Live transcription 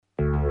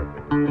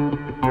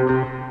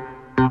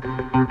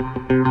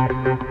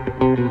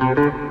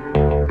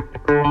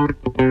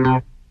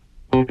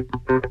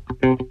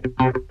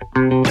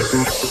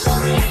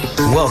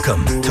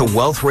Welcome to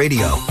Wealth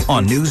Radio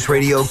on News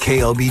Radio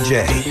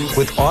KLBJ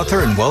with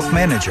author and wealth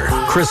manager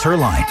Chris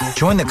Herline.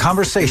 Join the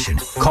conversation.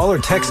 Call or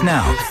text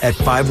now at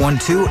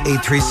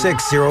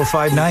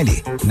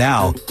 512-836-0590.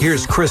 Now,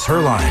 here's Chris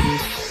Herline.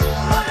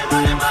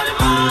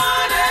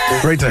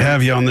 Great to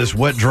have you on this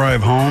wet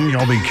drive home.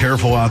 Y'all be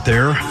careful out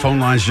there.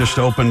 Phone lines just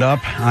opened up.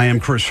 I am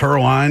Chris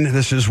Herline.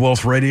 This is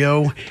Wealth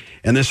Radio,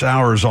 and this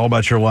hour is all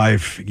about your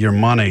life, your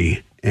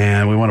money,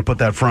 and we want to put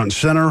that front and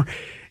center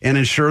and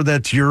ensure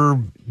that you're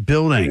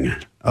building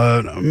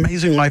an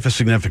amazing life of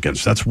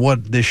significance. That's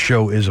what this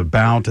show is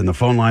about, and the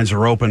phone lines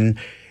are open.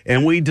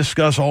 And we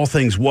discuss all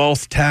things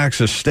wealth,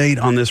 tax, estate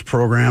on this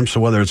program.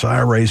 So whether it's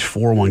IRAs,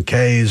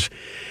 401ks,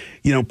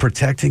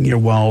 protecting your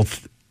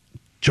wealth,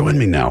 join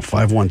me now,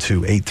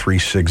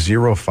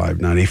 512-836-0590,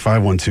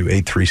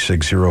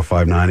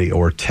 512-836-0590,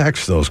 or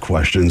text those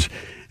questions,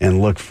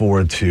 and look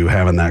forward to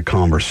having that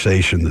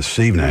conversation this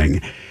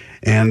evening.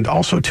 And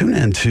also tune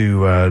in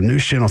to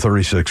News Channel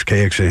 36,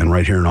 KXAN,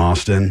 right here in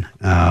Austin.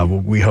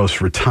 We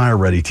host Retire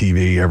Ready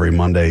TV every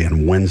Monday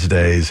and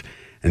Wednesdays,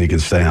 and you can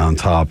stay on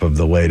top of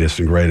the latest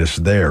and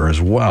greatest there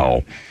as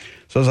well.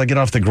 So as I get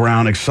off the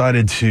ground,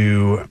 excited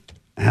to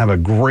have a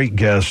great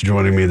guest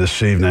joining me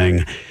this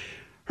evening.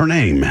 Her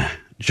name,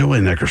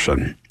 Julia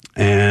Nickerson.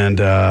 And,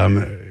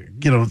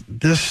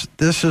 this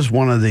is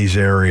one of these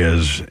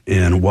areas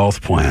in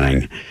wealth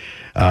planning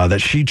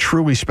that she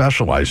truly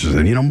specializes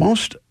in.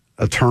 Most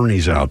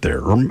attorneys out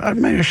there, or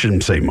maybe I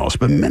shouldn't say most,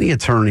 but many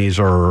attorneys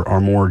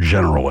are more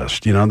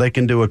generalist. They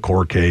can do a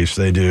court case,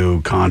 they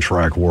do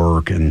contract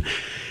work, and,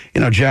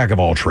 jack of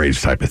all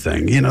trades type of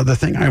thing. The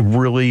thing I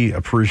really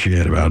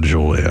appreciate about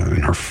Julia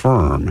and her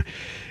firm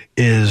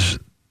is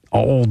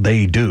all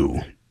they do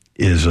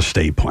is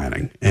estate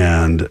planning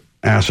and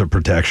asset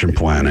protection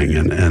planning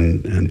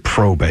and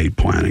probate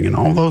planning and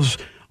all those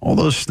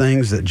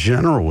things that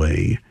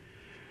generally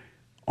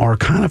are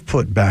kind of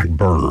put back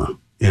burner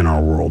in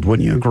our world.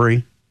 Wouldn't you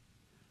agree?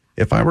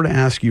 If I were to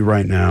ask you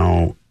right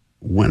now,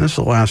 when is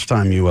the last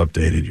time you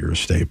updated your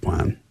estate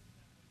plan?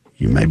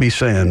 You may be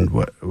saying,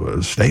 what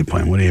estate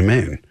plan? What do you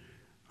mean?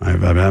 I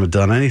haven't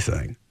done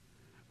anything.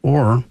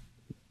 Or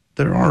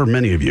there are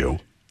many of you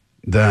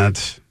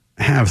that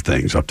have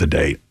things up to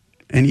date,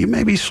 and you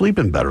may be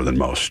sleeping better than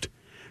most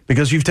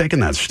because you've taken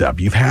that step.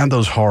 You've had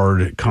those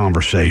hard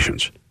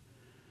conversations.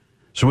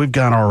 So we've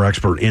got our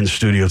expert in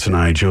studio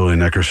tonight, Julia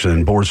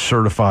Nickerson, board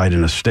certified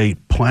in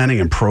estate planning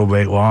and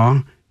probate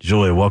law.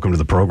 Julia, welcome to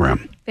the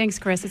program. Thanks,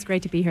 Chris. It's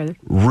great to be here.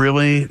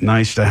 Really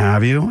nice to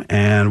have you.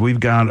 And we've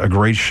got a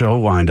great show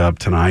lined up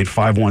tonight,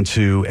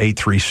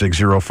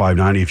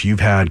 512-836-0590. If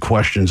you've had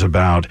questions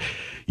about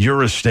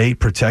your estate,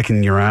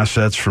 protecting your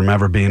assets from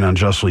ever being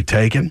unjustly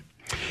taken.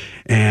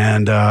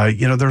 And,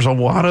 there's a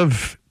lot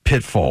of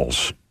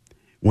pitfalls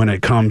when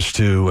it comes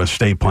to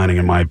estate planning,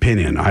 in my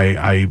opinion.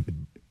 I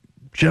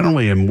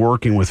generally am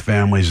working with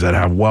families that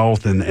have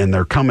wealth and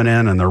they're coming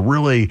in and they're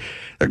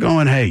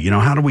going, hey,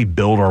 how do we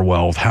build our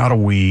wealth? How do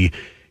we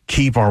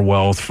keep our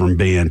wealth from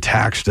being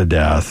taxed to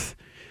death?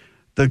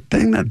 The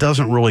thing that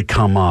doesn't really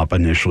come up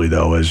initially,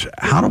 though, is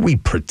how do we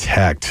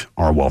protect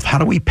our wealth? How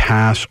do we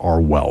pass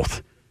our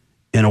wealth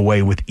in a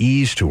way with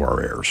ease to our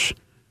heirs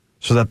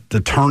so that the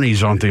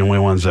attorneys aren't the only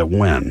ones that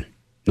win?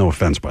 No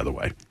offense, by the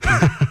way.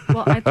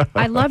 Well,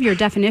 I love your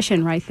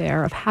definition right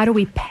there of how do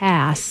we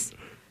pass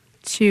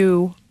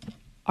to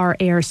our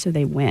heirs so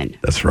they win.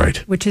 That's right.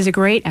 Which is a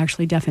great,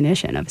 actually,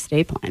 definition of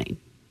estate planning.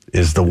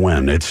 Is the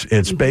win.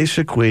 It's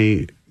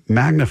basically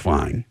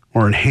magnifying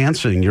or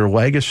enhancing your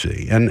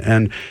legacy.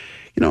 And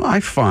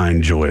I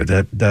find, Julia,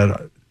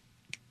 that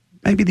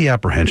maybe the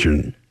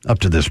apprehension up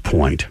to this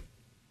point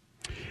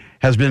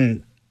has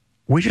been,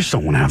 we just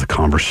don't want to have the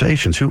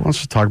conversations. Who wants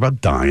to talk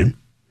about dying?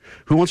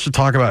 Who wants to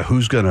talk about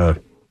who's going to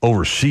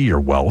oversee your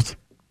wealth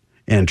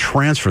and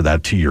transfer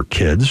that to your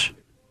kids?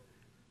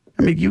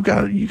 I mean, you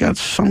got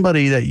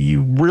somebody that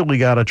you really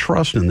got to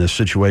trust in this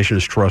situation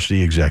as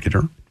trustee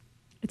executor.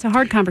 It's a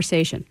hard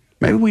conversation.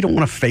 Maybe we don't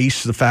want to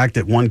face the fact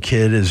that one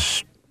kid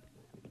is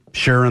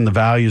sharing the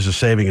values of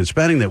saving and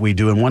spending that we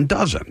do and one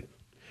doesn't.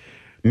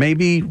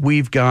 Maybe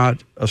we've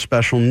got a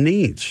special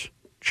needs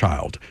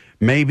child.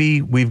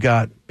 Maybe we've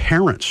got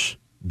parents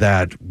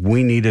that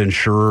we need to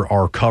ensure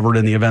are covered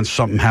in the event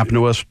something happened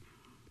to us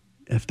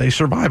if they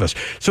survive us.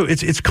 So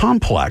it's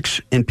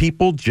complex, and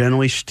people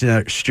generally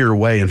steer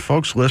away. And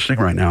folks listening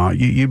right now,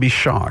 you'd be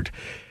shocked.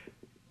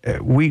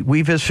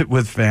 We visit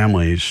with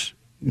families,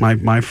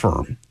 my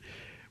firm.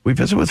 We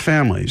visit with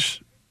families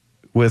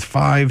with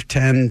 5,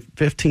 10,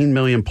 15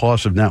 million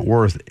plus of net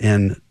worth,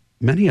 and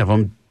many of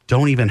them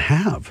don't even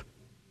have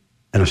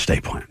an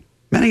estate plan.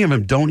 Many of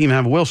them don't even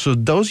have a will. So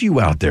those of you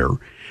out there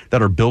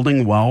that are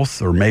building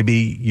wealth, or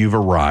maybe you've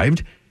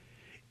arrived,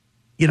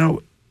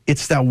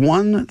 it's that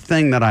one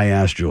thing that I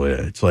asked Julia.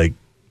 It's like,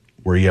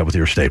 where are you at with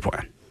your estate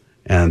plan?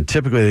 And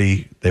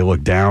typically they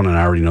look down and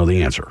I already know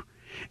the answer.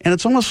 And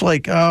it's almost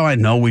like, oh, I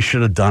know we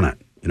should have done it.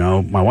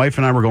 My wife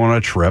and I were going on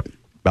a trip.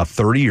 about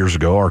 30 years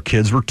ago. Our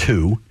kids were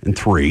 2 and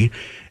 3.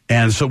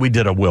 And so we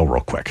did a will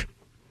real quick.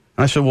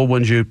 And I said, well,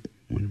 when have you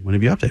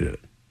updated it?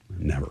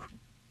 Never.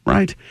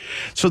 Right?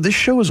 So this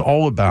show is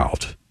all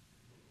about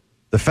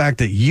the fact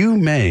that you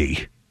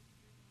may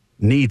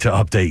need to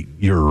update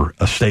your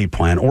estate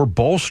plan or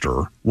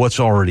bolster what's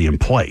already in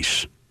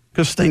place.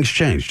 Because things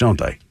change, don't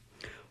they?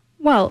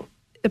 Well,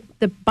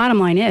 the bottom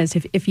line is,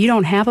 if you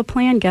don't have a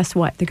plan, guess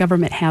what? The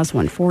government has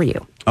one for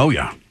you. Oh,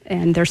 yeah.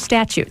 And there's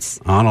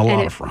statutes. On a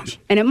lot of fronts.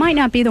 And it might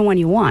not be the one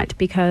you want,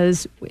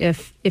 because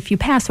if you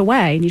pass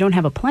away and you don't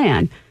have a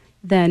plan,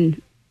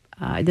 then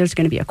there's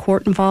going to be a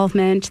court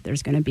involvement.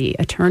 There's going to be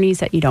attorneys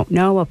that you don't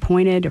know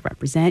appointed to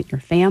represent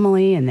your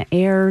family and the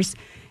heirs.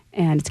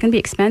 And it's going to be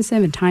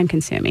expensive and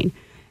time-consuming.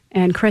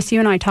 And Chris, you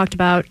and I talked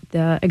about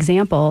the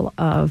example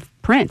of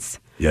Prince.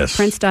 Yes.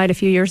 Prince died a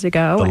few years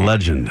ago. The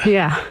legend.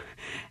 Yeah.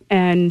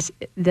 And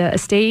the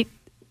estate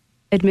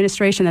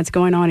administration that's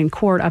going on in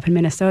court up in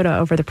Minnesota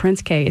over the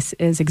Prince case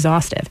is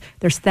exhaustive.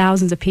 There's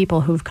thousands of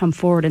people who've come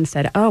forward and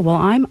said, oh, well,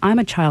 I'm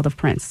a child of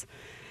Prince.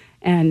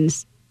 And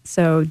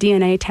so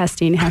DNA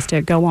testing has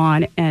to go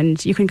on,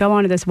 and you can go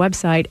onto this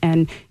website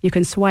and you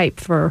can swipe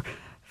for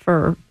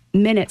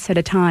minutes at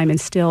a time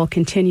and still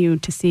continue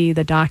to see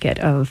the docket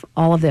of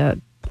all of the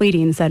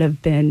pleadings that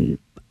have been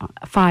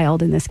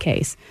filed in this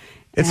case.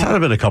 It's had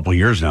been a couple of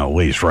years now, at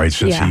least, right,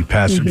 since he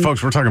passed. Mm-hmm.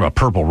 Folks, we're talking about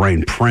Purple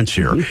Rain Prince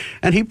here. Mm-hmm.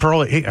 And he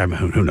probably,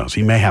 who knows?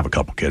 He may have a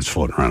couple kids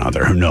floating around out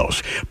there. Who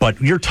knows? But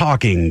you're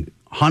talking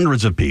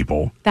hundreds of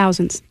people.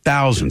 Thousands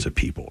of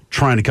people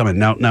trying to come in.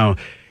 Now,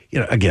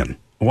 again,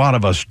 a lot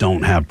of us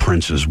don't have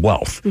Prince's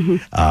wealth,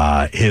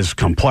 his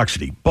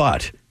complexity.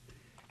 But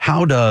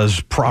how does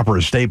proper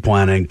estate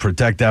planning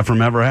protect that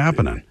from ever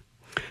happening?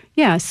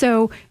 Yeah,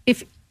 so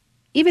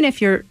even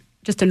if you're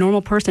just a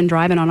normal person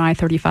driving on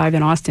I-35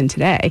 in Austin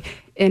today,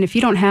 and if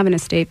you don't have an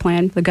estate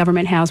plan, the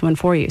government has one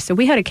for you. So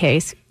we had a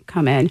case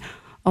come in,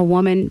 a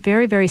woman,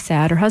 very, very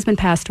sad. Her husband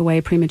passed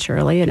away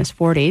prematurely in his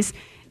 40s,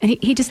 and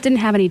he just didn't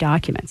have any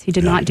documents. He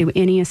did not do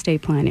any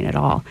estate planning at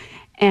all.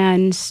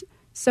 And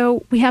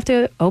so we have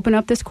to open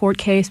up this court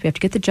case. We have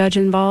to get the judge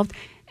involved.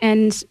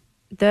 And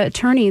the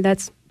attorney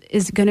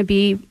is going to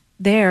be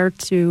there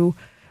to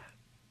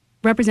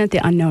represent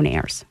the unknown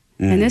heirs.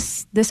 And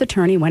this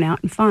attorney went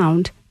out and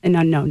found an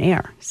unknown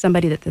heir,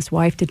 somebody that this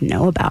wife didn't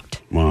know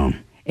about. Wow.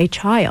 A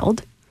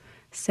child,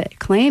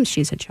 claims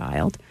she's a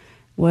child,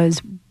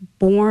 was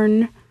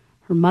born,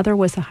 her mother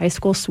was the high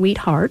school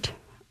sweetheart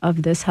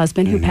of this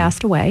husband who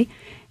passed away,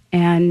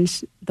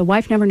 and the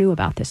wife never knew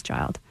about this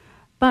child.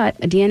 But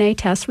a DNA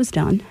test was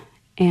done,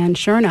 and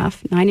sure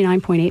enough,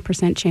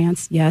 99.8%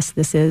 chance, yes,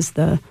 this is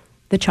the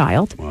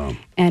child. Wow.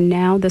 And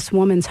now this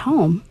woman's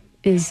home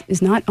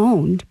is not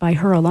owned by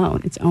her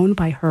alone. It's owned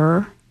by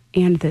her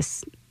and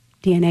this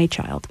DNA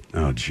child.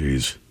 Oh,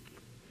 geez.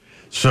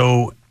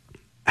 So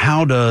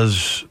how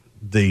does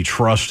the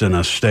trust in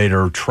estate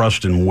or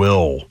trust in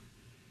will,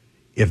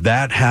 if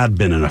that had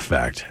been in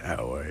effect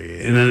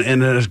in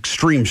an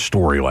extreme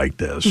story like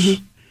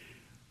this,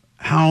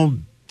 how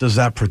does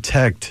that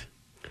protect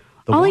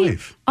the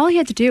wife? All he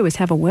had to do was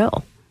have a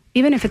will,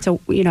 even if it's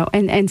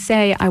and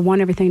say, I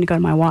want everything to go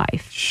to my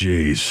wife.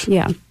 Jeez.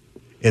 Yeah.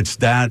 It's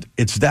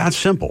that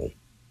simple.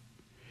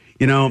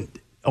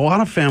 A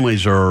lot of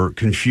families are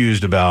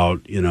confused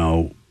about,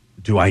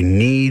 do I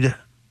need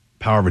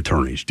power of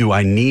attorneys? Do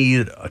I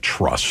need a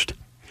trust?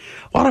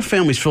 A lot of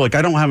families feel like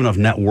I don't have enough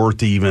net worth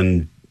to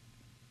even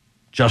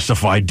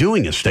justify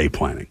doing estate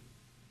planning,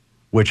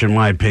 which in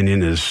my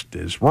opinion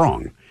is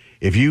wrong.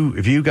 If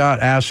you got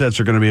assets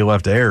that are going to be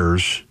left to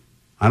heirs,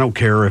 I don't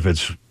care if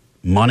it's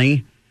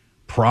money,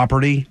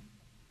 property,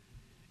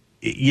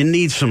 you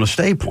need some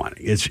estate planning.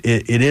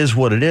 It is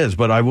what it is.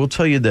 But I will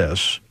tell you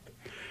this,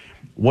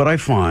 what I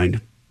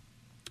find,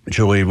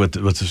 Julie, with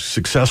the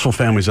successful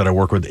families that I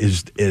work with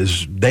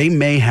is they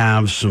may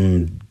have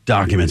some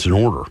documents in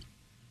order,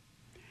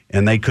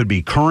 and they could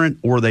be current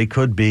or they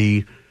could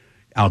be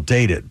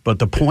outdated. But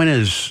the point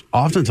is,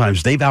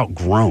 oftentimes they've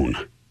outgrown.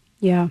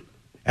 Yeah.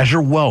 As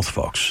your wealth,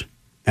 folks,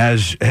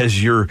 as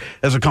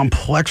a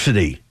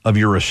complexity of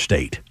your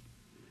estate,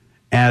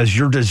 as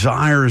your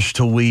desires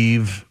to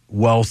leave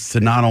wealth to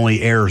not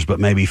only heirs but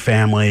maybe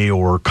family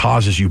or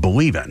causes you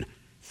believe in,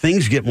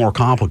 things get more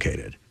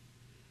complicated.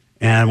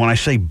 And when I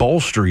say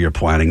bolster your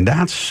planning,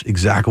 that's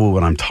exactly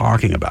what I'm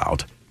talking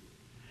about.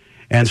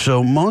 And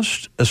so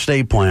most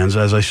estate plans,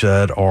 as I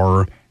said,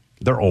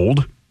 they're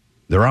old,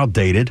 they're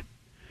outdated,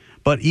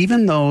 but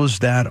even those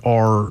that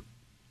are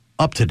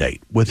up to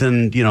date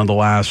within, the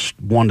last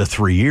 1 to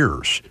 3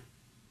 years,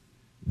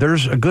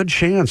 there's a good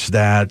chance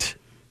that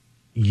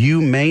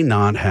you may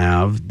not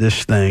have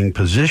this thing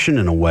positioned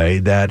in a way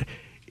that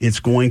it's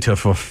going to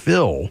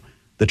fulfill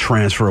the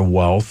transfer of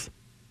wealth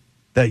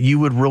that you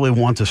would really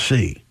want to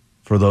see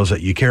for those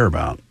that you care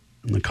about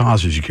and the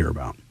causes you care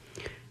about.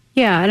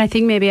 Yeah, and I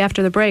think maybe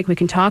after the break we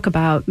can talk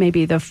about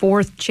maybe the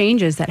 4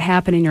 changes that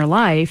happen in your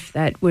life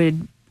that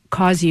would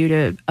cause you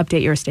to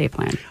update your estate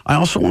plan. I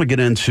also want to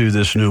get into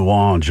this new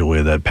law,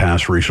 Julia, that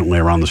passed recently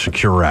around the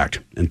Secure Act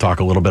and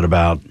talk a little bit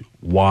about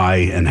why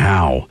and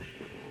how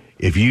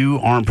If you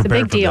aren't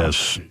prepared for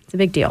this, it's a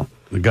big deal.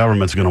 The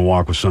government's going to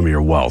walk with some of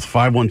your wealth.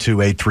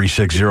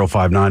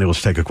 512-836-0590.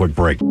 Let's take a quick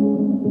break.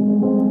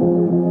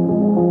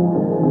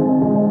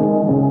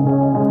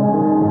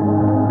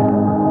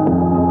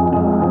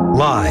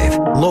 Live,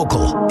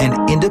 local,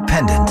 and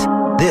independent.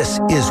 This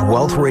is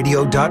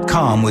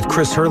wealthradio.com with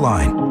Chris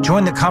Herline.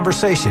 Join the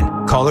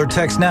conversation. Call or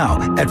text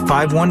now at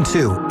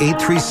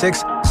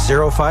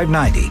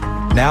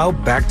 512-836-0590. Now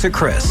back to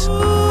Chris.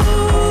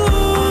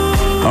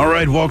 All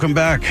right, welcome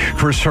back.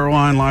 Chris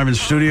Herline live in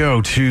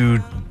studio to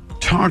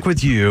talk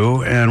with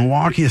you and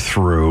walk you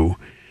through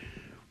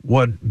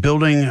what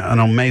building an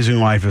amazing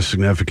life of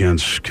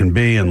significance can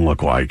be and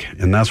look like.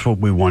 And that's what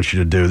we want you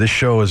to do. This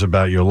show is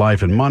about your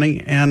life and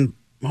money, and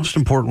most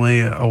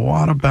importantly, a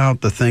lot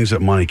about the things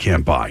that money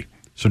can't buy.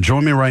 So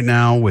join me right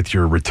now with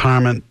your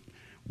retirement,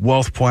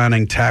 wealth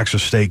planning, tax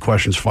estate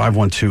questions,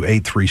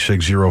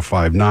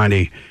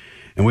 512-836-0590.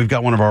 And we've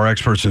got one of our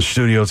experts in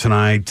studio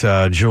tonight,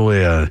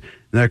 Julia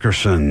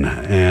Nickerson,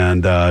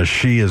 and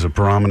she is a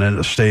prominent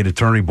estate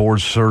attorney,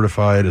 board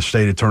certified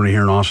estate attorney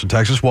here in Austin,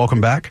 Texas.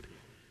 Welcome back.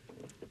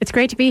 It's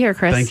great to be here,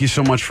 Chris. Thank you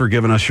so much for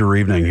giving us your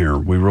evening here.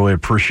 We really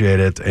appreciate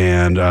it.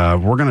 And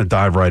we're going to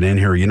dive right in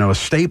here. You know,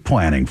 estate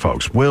planning,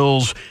 folks,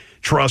 wills,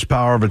 trust,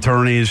 power of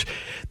attorneys,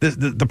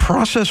 the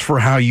process for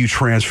how you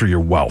transfer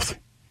your wealth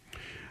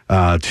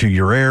to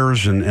your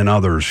heirs and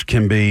others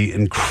can be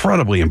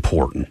incredibly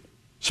important,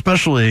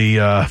 especially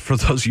for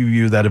those of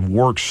you that have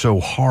worked so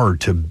hard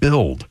to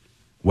build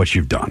what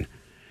you've done.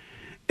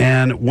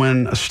 And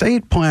when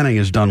estate planning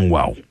is done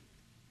well,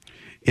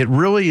 it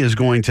really is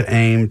going to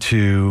aim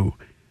to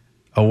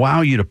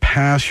allow you to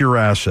pass your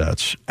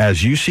assets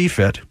as you see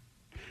fit,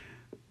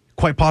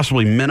 quite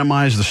possibly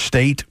minimize the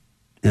state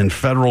and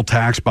federal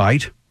tax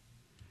bite,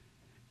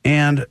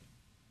 and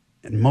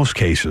in most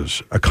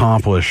cases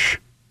accomplish,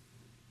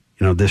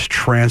 this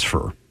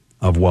transfer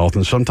of wealth,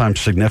 and sometimes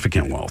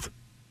significant wealth.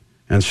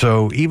 And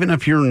so even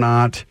if you're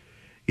not,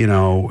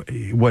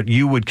 what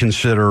you would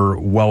consider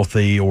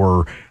wealthy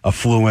or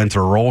affluent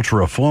or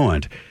ultra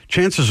affluent,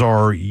 chances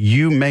are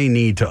you may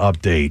need to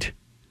update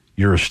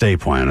your estate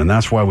plan. And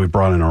that's why we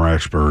brought in our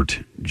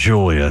expert,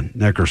 Julia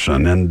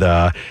Nickerson. And,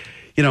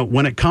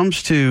 when it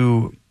comes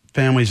to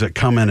families that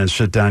come in and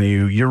sit down,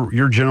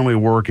 you're generally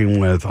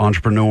working with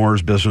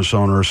entrepreneurs, business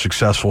owners,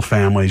 successful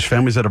families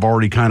that have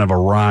already kind of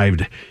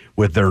arrived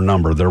with their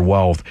number, their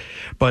wealth.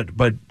 But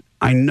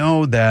I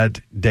know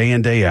that day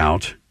in, day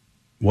out,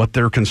 what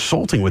they're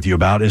consulting with you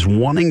about is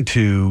wanting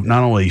to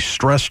not only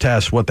stress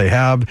test what they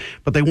have,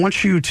 but they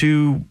want you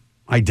to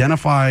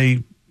identify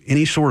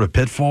any sort of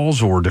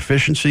pitfalls or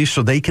deficiencies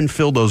so they can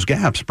fill those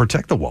gaps,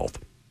 protect the wealth.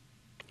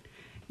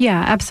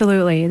 Yeah,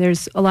 absolutely.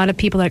 There's a lot of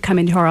people that come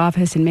into our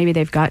office and maybe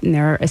they've gotten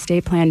their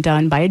estate plan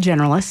done by a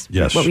generalist,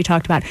 yes, what we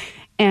talked about,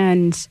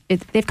 and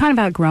they've kind of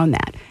outgrown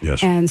that.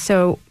 Yes. And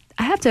so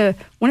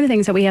one of the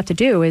things that we have to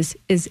do is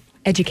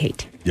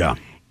educate. Yeah.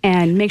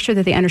 And make sure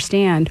that they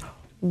understand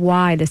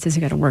why this isn't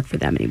going to work for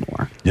them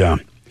anymore. Yeah.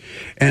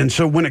 And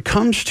so when it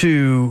comes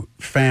to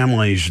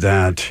families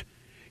that,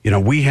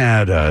 we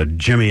had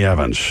Jimmy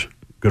Evans,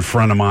 good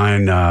friend of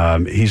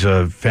mine. He's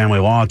a family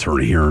law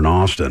attorney here in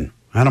Austin.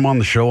 I had him on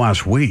the show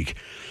last week.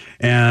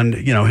 And,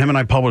 him and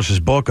I published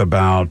his book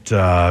about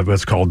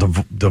what's called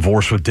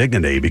Divorce with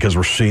Dignity, because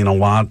we're seeing a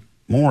lot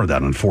more of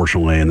that,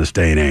 unfortunately, in this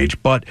day and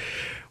age. But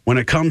when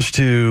it comes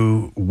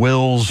to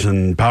wills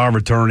and power of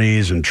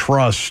attorneys and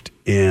trust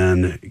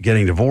in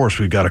getting divorced,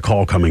 we've got a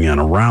call coming in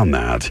around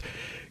that.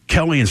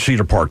 Kelly in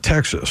Cedar Park,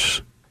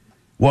 Texas.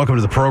 Welcome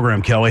to the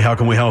program, Kelly. How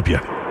can we help you?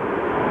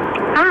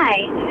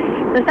 Hi.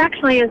 This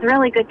actually is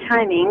really good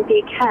timing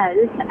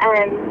because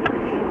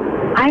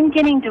I'm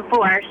getting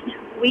divorced.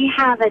 We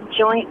have a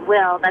joint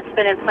will that's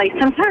been in place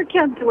since our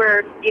kids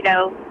were,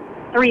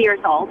 3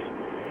 years old.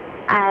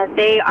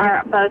 They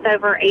are both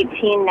over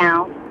 18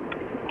 now.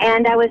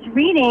 And I was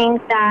reading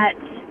that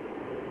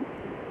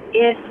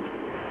if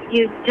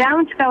you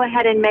don't go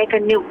ahead and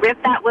rip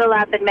that will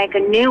up and make a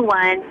new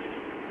one,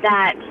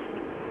 that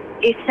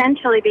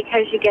essentially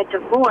because you get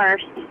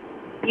divorced,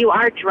 you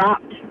are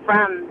dropped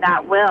from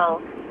that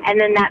will.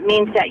 And then that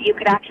means that you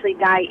could actually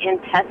die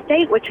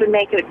intestate, which would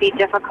make it be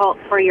difficult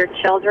for your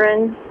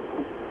children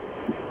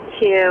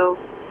to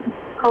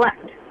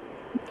collect.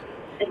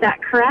 Is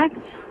that correct?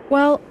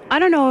 Well, I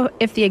don't know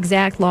if the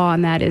exact law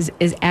on that is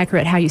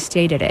accurate how you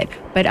stated it,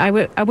 but I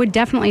would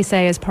definitely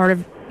say as part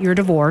of your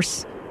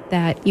divorce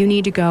that you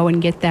need to go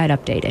and get that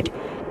updated.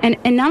 And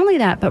not only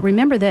that, but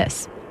remember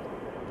this.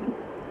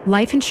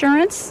 Life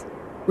insurance,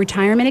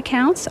 retirement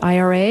accounts,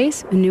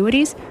 IRAs,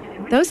 annuities,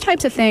 those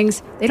types of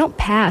things, they don't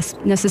pass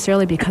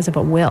necessarily because of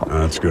a will.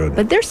 That's good.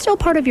 But they're still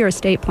part of your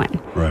estate plan.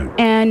 Right.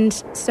 And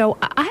so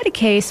I had a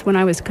case when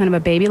I was kind of a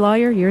baby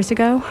lawyer years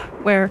ago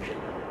where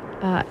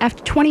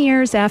after 20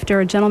 years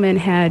after a gentleman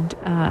had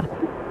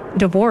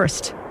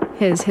divorced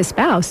his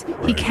spouse,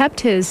 right, he kept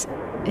his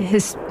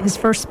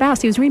first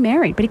spouse. He was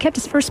remarried, but he kept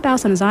his first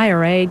spouse on his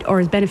IRA or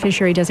his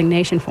beneficiary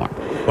designation form.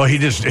 Well, he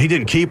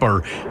didn't keep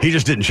her. He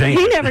just didn't change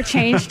it. He never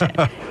changed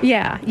it.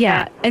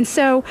 Yeah. And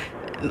so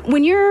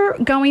when you're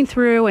going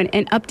through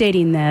and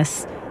updating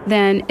this,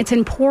 then it's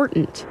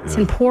important. It's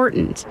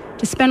important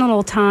to spend a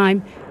little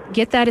time,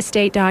 get that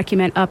estate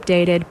document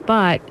updated,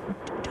 but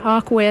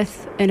talk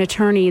with an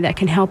attorney that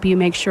can help you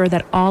make sure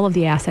that all of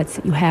the assets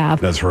that you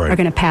have That's right. are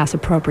going to pass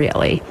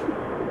appropriately.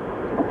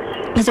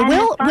 Because a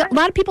will, a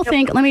lot of people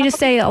think, let me just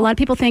say, a lot of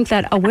people think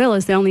that a will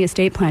is the only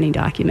estate planning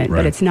document, Right.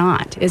 but it's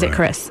not, is it,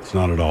 Chris? It's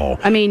not at all.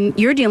 I mean,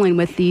 you're dealing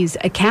with these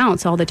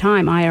accounts all the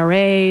time,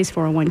 IRAs,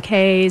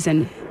 401ks,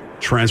 and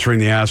Transferring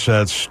the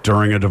assets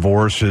during a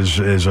divorce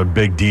is a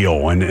big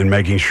deal, and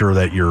making sure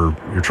that you're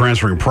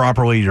transferring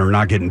properly, you're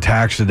not getting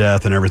taxed to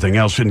death and everything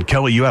else. And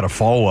Kelly, you had a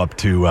follow-up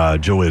to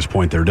Julia's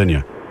point there, didn't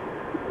you?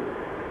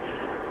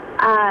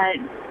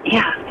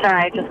 Yeah,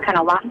 sorry, I just kind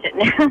of lost it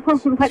now,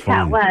 what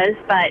that was.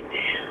 But,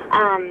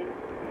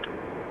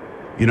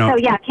 so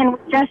yeah, can we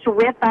just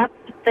rip up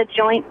the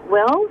joint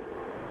will?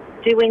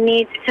 Do we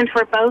need, since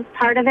we're both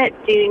part of it,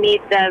 do you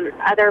need the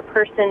other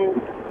person's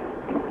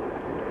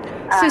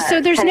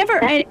So there's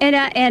never,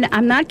 and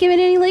I'm not giving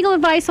any legal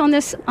advice on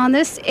this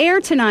air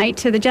tonight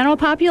to the general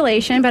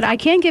population, but I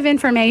can give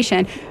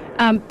information.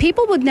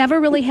 People would never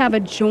really have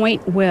a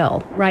joint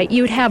will, right?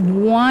 You would have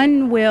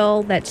one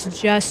will that's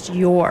just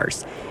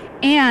yours.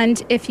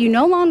 And if you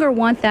no longer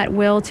want that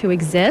will to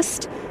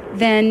exist,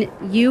 then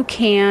you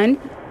can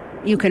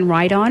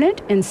write on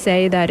it and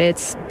say that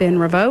it's been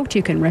revoked.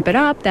 You can rip it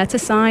up. That's a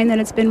sign that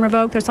it's been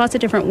revoked. There's lots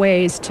of different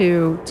ways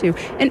to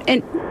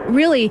and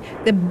really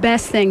the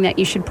best thing that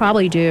you should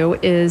probably do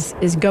is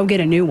go get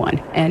a new one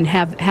and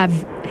have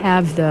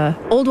the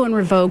old one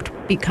revoked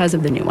because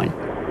of the new one.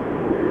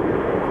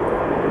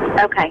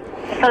 Okay.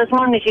 So as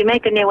long as you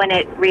make a new one,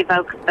 it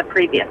revokes the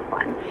previous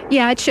one.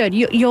 Yeah, it should.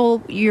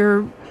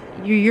 Your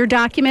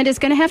document is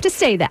going to have to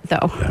say that,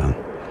 though. Yeah.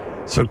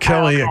 So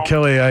Kelly,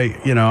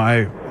 I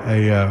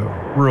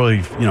really,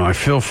 I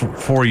feel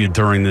for you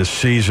during this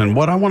season.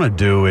 What I want to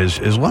do is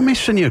let me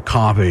send you a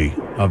copy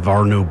of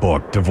our new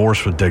book,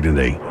 Divorce with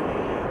Dignity.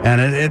 And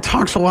it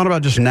talks a lot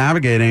about just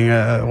navigating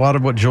a lot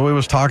of what Joey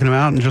was talking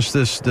about and just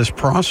this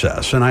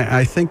process. And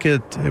I think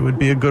it would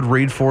be a good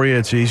read for you.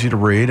 It's easy to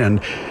read,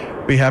 and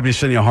be happy to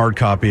send you a hard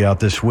copy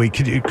out this week.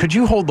 Could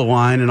you hold the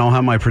line, and I'll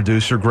have my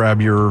producer grab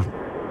your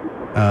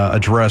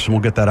address, and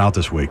we'll get that out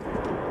this week.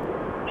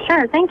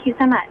 Sure. Thank you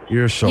so much.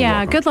 You're so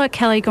welcome. Good luck,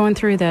 Kelly, going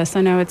through this.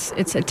 I know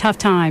it's a tough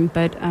time,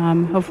 but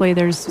hopefully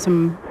there's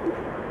some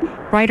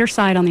brighter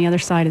side on the other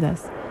side of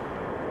this.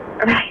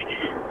 Right.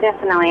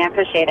 Definitely. I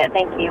appreciate it.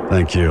 Thank you.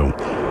 Thank you.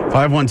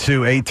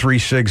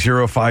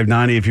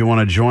 512-836-0590 if you want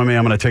to join me.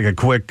 I'm going to take a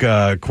quick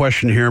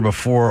question here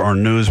before our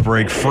news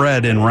break.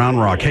 Fred in Round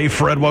Rock. Hey,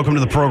 Fred, welcome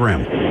to the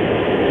program.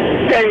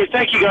 Hey,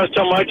 thank you guys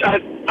so much.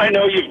 I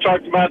know you've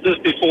talked about this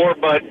before,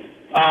 but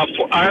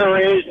for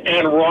IRAs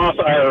and Roth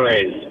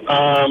IRAs,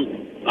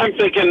 I'm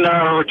thinking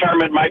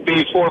retirement might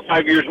be 4 or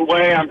 5 years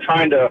away. I'm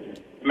trying to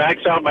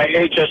max out my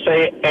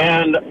HSA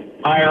and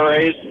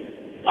IRAs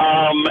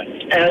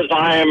as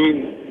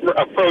I'm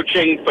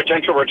approaching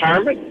potential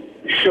retirement.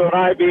 Should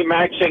I be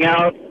maxing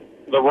out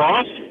the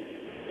Roth,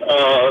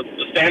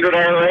 the standard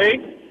IRA,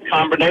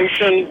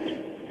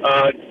 combination,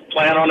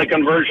 plan on a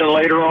conversion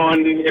later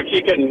on? If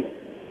you can,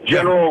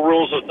 general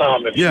rules of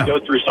thumb, if you go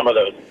through some of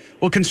those.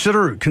 Well,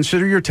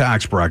 consider your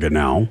tax bracket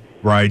now,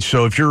 right?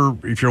 So if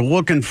you're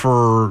looking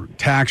for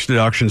tax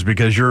deductions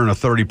because you're in a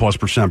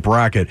 30+%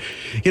 bracket,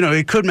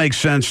 it could make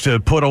sense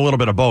to put a little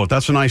bit of both.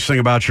 That's the nice thing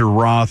about your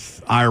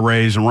Roth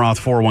IRAs and Roth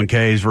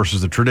 401ks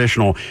versus the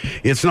traditional.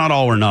 It's not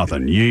all or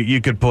nothing. You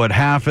could put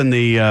half in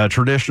the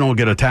traditional,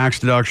 get a tax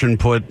deduction,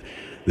 put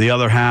the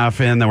other half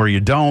in where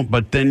you don't,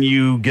 but then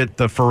you get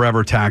the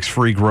forever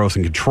tax-free growth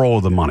and control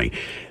of the money.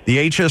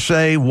 The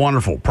HSA,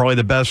 wonderful. Probably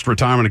the best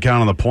retirement account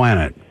on the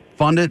planet.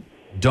 Fund it.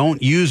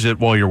 Don't use it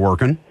while you're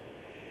working.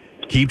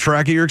 Keep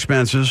track of your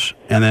expenses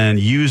and then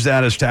use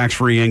that as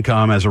tax-free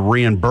income as a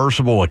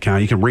reimbursable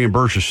account. You can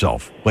reimburse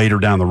yourself later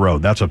down the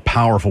road. That's a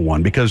powerful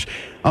one because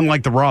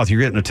unlike the Roth,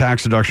 you're getting a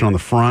tax deduction on the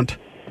front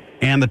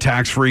and the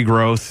tax-free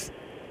growth.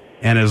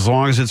 And as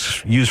long as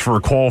it's used for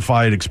a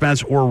qualified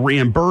expense or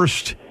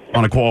reimbursed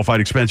on a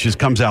qualified expense, it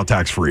comes out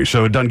tax-free.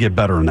 So it doesn't get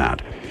better than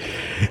that.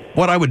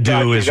 What I would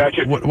do is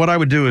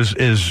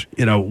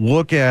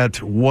look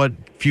at what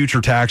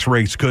future tax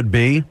rates could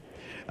be.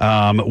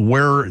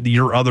 Where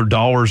your other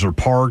dollars are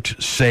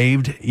parked,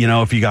 saved,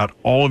 if you got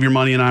all of your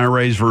money in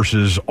IRAs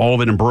versus all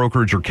of it in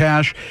brokerage or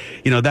cash,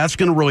 that's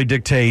going to really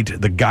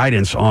dictate the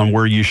guidance on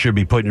where you should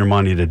be putting your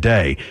money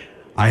today.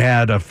 I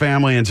had a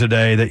family in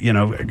today that,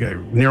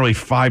 nearly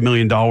 $5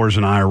 million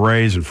in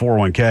IRAs and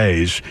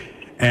 401ks.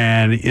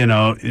 And,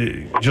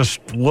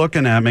 just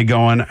looking at me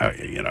going,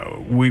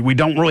 we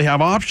don't really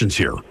have options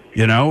here.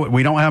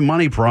 We don't have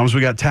money problems. We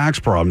got tax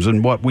problems.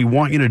 And what we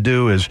want you to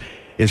do is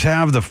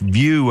have the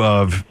view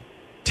of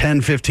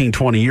 10, 15,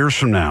 20 years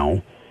from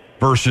now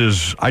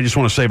versus I just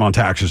want to save on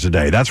taxes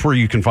today. That's where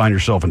you can find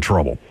yourself in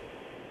trouble.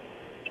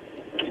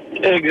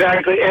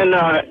 Exactly. And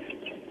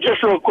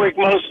just real quick,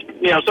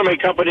 so many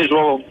companies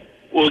will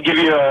will give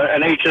you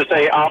an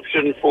HSA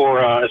option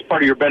for as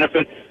part of your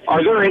benefit.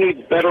 Are there any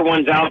better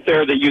ones out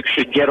there that you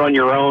should get on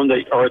your own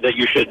or that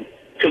you should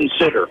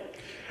consider?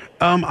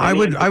 I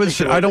would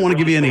say, I don't want to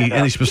give you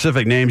any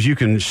specific names. You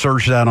can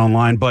search that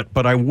online,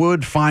 but I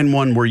would find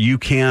one where you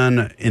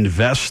can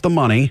invest the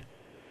money.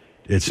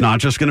 It's not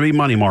just going to be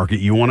money market.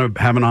 You want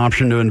to have an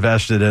option to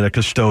invest it at a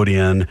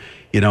custodian,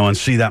 and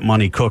see that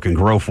money cook and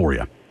grow for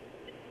you.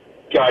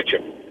 Gotcha.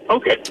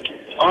 Okay.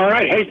 All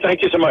right. Hey,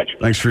 thank you so much.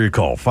 Thanks for your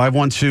call.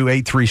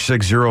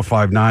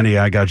 512-836-0590.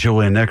 I got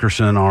Julia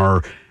Nickerson,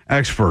 our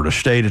expert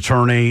estate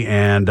attorney,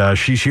 and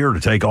she's here to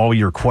take all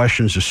your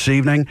questions this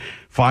evening.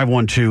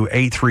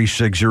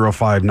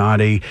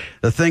 512-836-0590.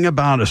 The thing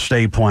about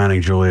estate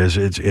planning, Julia, is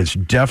it's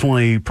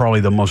definitely probably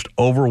the most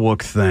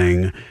overlooked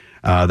thing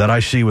that I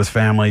see with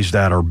families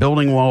that are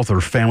building wealth or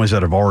families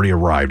that have already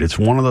arrived. It's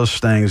one of those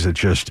things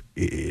that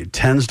it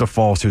tends to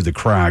fall through the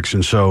cracks.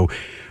 And so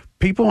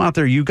people out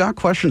there, you got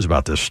questions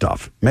about this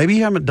stuff. Maybe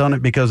you haven't done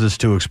it because it's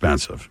too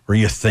expensive or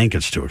you think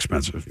it's too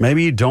expensive.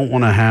 Maybe you don't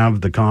want to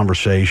have the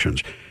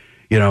conversations.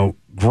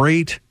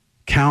 Great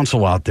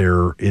counsel out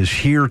there is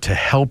here to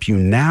help you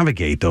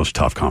navigate those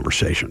tough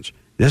conversations.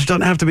 This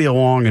doesn't have to be a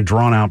long and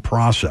drawn-out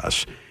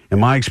process. In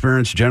my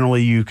experience,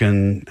 generally you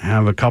can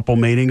have a couple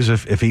meetings,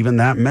 if even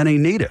that many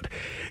needed,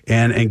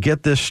 and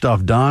get this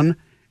stuff done,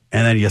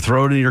 and then you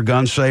throw it in your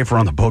gun safe or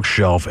on the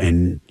bookshelf,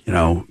 and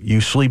you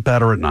sleep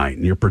better at night,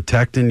 and you're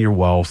protecting your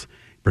wealth,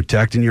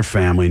 protecting your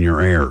family and your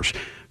heirs.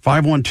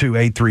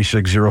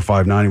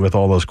 512-836-0590 with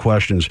all those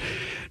questions.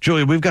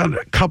 Julia, we've got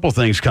a couple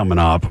things coming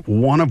up,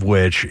 one of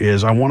which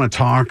is I want to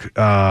talk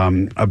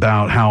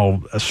about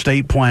how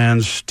estate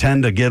plans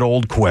tend to get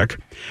old quick.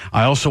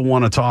 I also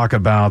want to talk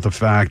about the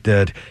fact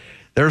that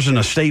there's an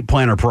estate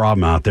planner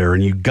problem out there,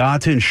 and you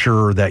got to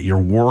ensure that you're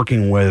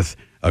working with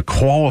a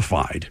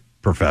qualified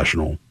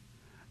professional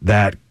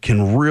that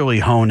can really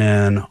hone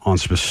in on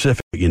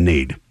specific you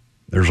need.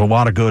 There's a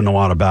lot of good and a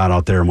lot of bad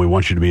out there, and we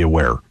want you to be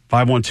aware.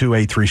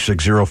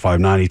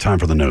 512-836-0590. Time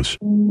for the news.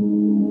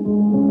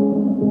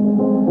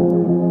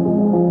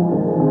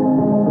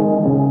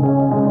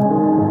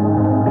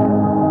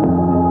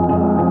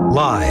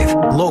 Live,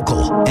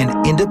 local,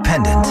 and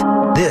independent.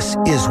 This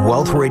is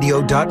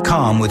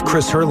wealthradio.com with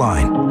Chris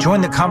Herline.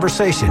 Join the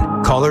conversation.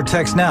 Call or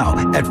text now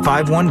at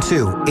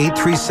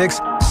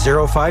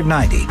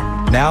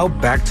 512-836-0590. Now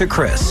back to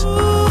Chris.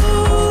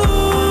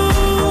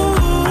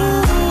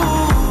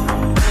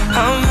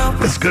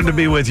 It's good to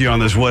be with you on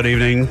this wet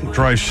evening.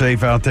 Drive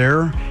safe out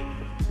there.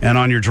 And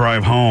on your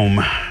drive home,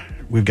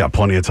 we've got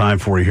plenty of time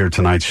for you here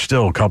tonight.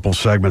 Still a couple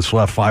segments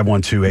left.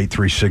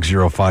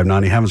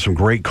 512-836-0590. Having some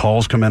great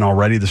calls come in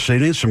already this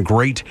evening. Some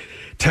great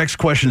text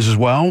questions as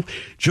well.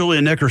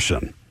 Julia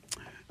Nickerson,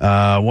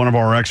 one of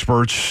our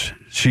experts.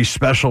 She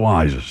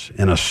specializes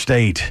in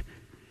estate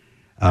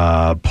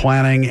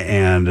planning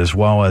and as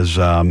well as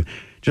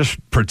just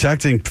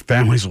protecting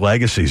families'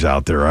 legacies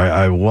out there.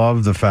 I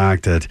love the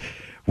fact that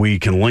we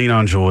can lean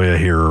on Julia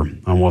here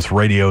on Wealth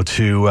Radio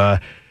to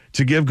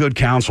give good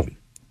counsel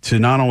to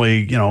not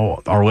only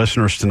our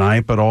listeners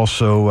tonight, but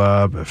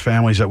also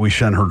families that we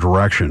send her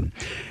direction.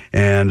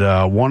 And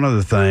one of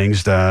the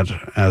things that,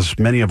 as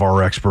many of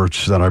our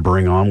experts that I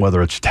bring on,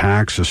 whether it's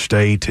tax,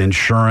 estate,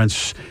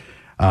 insurance,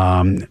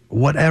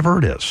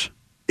 whatever it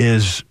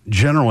is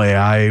generally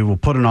I will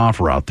put an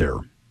offer out there.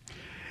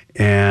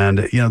 And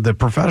the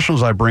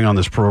professionals I bring on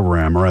this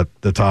program are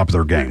at the top of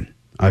their game.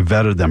 I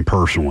vetted them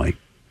personally.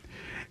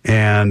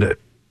 And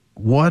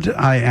what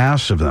I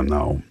asked of them,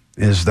 though,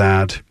 is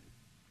that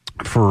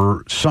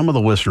for some of the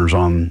listeners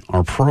on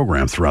our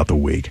program throughout the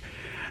week,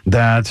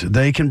 that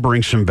they can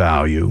bring some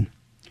value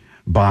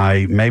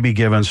by maybe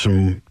giving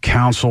some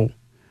counsel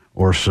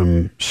or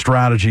some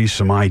strategies,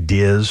 some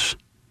ideas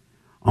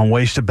on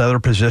ways to better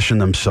position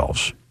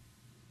themselves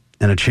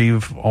and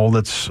achieve all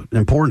that's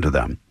important to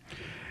them.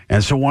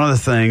 And so one of the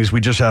things, we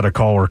just had a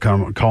caller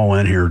call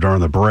in here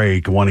during the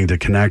break wanting to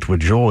connect with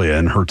Julia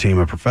and her team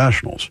of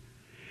professionals.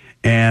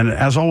 And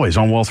as always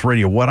on Wealth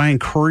Radio, what I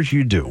encourage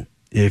you to do,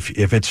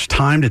 if it's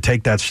time to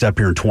take that step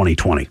here in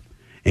 2020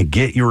 and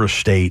get your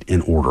estate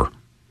in order,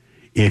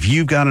 if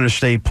you've got an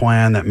estate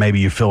plan that maybe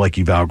you feel like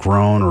you've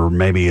outgrown or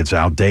maybe it's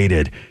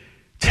outdated,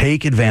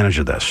 take advantage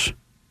of this.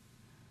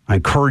 I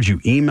encourage you,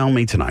 email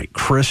me tonight,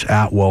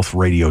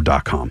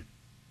 chris@wealthradio.com.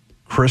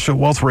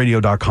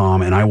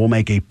 chris@wealthradio.com, and I will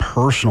make a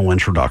personal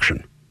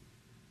introduction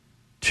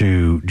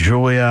to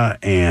Julia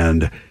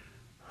and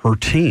her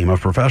team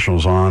of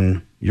professionals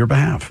on your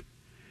behalf.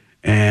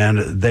 And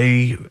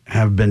they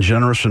have been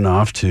generous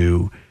enough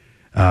to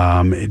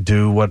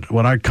do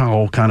what I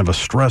call kind of a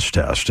stress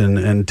test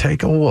and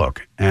take a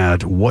look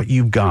at what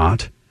you've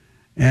got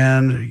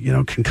and,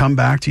 can come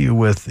back to you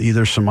with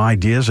either some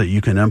ideas that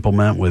you can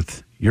implement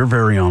with your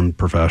very own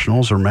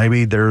professionals, or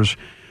maybe there's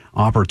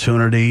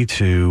opportunity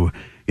to,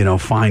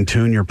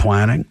 fine-tune your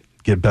planning,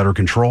 get better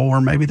control,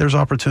 or maybe there's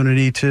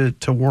opportunity to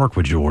work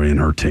with Julia and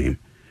her team.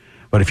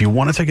 But if you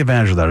want to take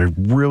advantage of that, I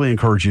really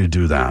encourage you to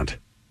do that.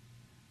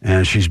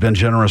 And she's been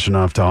generous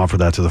enough to offer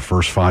that to the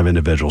first 5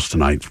 individuals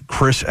tonight.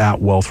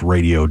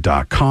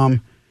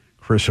 chris@wealthradio.com.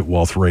 Chris at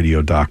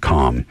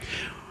wealthradio.com.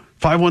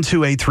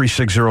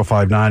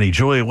 512-836-0590.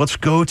 Julia, let's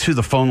go to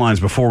the phone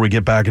lines before we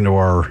get back into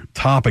our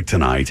topic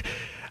tonight.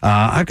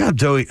 I've got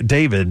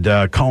David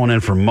calling in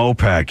from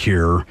Mopac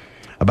here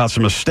about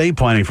some estate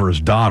planning for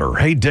his daughter.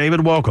 Hey,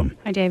 David, welcome.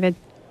 Hi, David.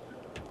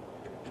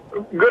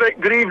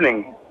 Good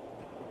evening.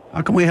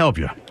 How can we help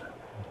you?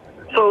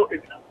 So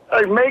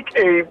I make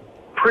a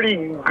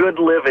pretty good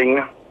living.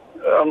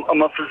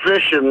 I'm a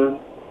physician,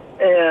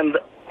 and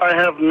I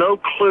have no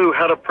clue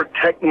how to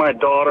protect my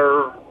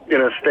daughter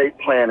in estate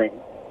planning.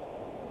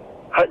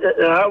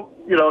 How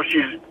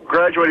she's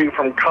graduating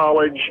from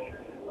college.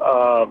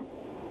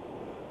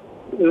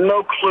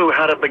 No clue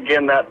how to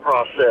begin that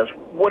process.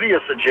 What do you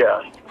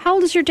suggest? How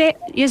old is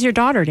your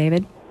daughter,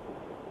 David?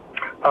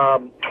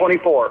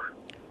 24.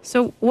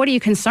 So what are you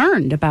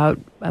concerned about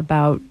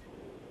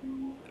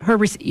her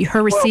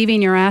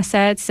receiving your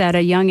assets at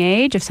a young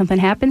age if something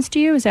happens to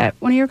you? Is that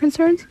one of your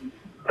concerns?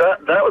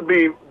 That would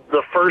be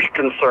the first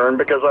concern,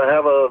 because I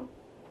have a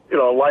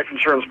life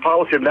insurance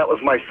policy, and that was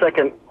my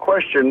second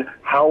question.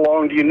 How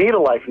long do you need a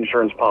life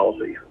insurance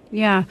policy?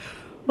 Yeah.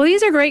 Well,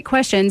 these are great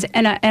questions,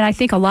 and I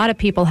think a lot of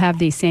people have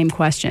these same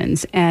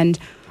questions. And,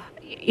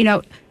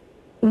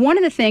 one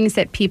of the things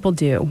that people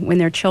do when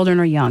their children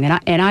are young,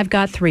 and I've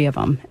got 3 of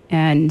them,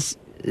 and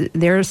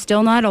they're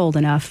still not old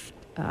enough.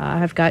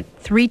 I've got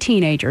 3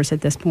 teenagers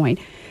at this point,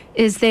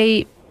 is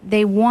they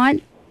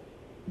want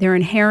their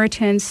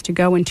inheritance to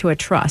go into a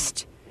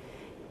trust.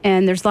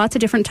 And there's lots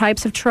of different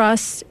types of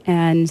trusts,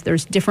 and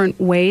there's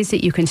different ways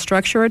that you can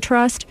structure a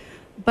trust.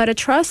 But a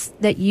trust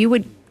that you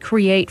would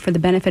create for the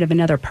benefit of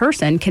another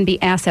person can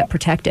be asset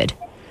protected.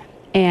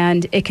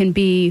 And it can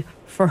be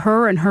for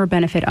her and her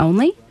benefit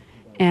only,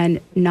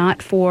 and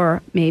not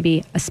for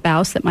maybe a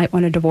spouse that might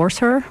want to divorce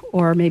her,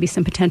 or maybe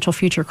some potential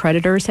future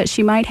creditors that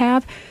she might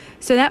have.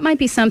 So that might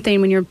be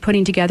something when you're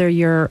putting together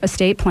your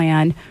estate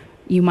plan,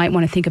 you might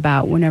want to think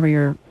about whenever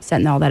you're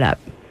setting all that up.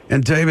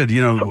 And David,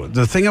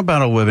 the thing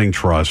about a living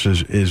trust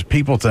is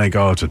people think,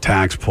 oh, it's a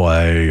tax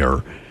play,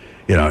 or,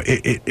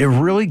 it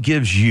really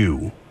gives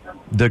you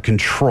the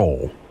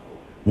control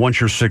once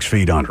you're 6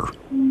 feet under.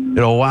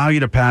 It'll allow you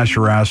to pass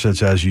your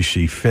assets as you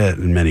see fit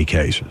in many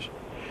cases.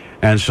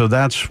 And so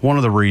that's one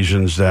of the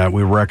reasons that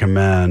we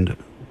recommend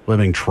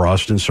living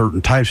trust and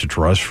certain types of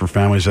trust for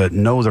families that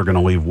know they're going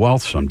to leave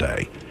wealth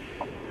someday.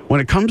 When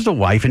it comes to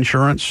life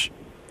insurance,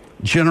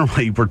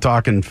 generally we're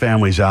talking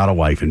families out of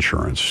life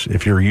insurance.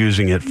 If you're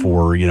using it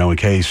for, in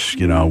case,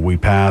 we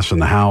pass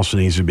and the house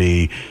needs to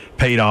be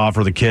paid off,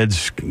 or the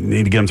kids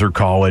need to get them through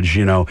college,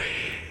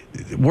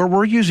 where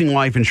we're using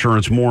life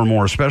insurance more and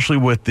more, especially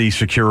with the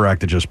Secure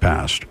Act that just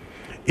passed,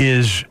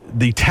 is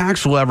the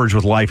tax leverage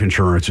with life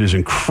insurance is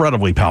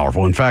incredibly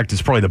powerful. In fact,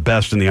 it's probably the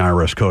best in the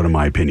IRS code, in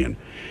my opinion.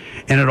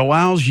 And it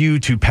allows you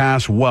to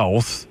pass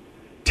wealth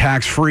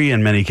tax-free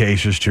in many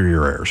cases to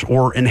your heirs,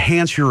 or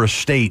enhance your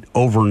estate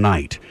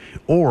overnight.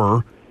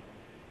 Or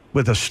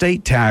with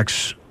estate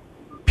tax,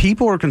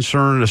 people are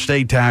concerned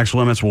estate tax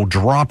limits will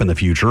drop in the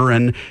future,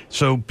 and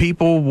so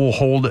people will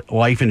hold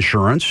life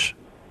insurance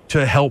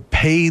to help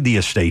pay the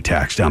estate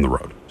tax down the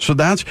road. So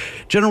that's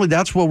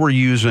what we're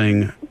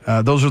using.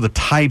 Those are the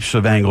types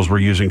of angles we're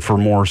using for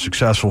more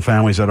successful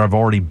families that have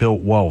already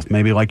built wealth,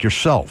 maybe like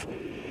yourself.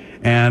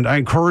 And I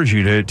encourage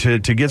you to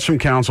get some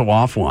counsel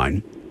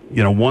offline.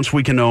 Once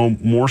we can know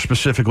more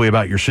specifically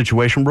about your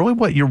situation, really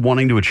what you're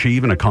wanting to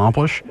achieve and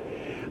accomplish,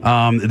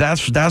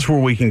 that's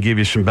where we can give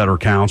you some better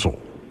counsel.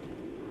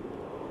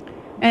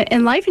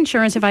 And life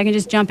insurance, if I can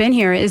just jump in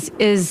here,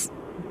 is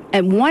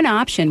and one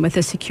option with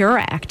the Secure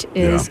Act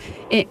is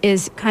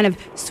kind of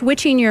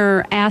switching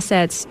your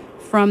assets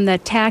from the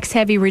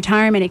tax-heavy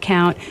retirement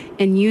account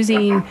and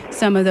using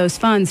some of those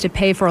funds to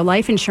pay for a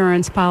life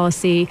insurance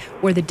policy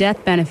where the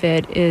death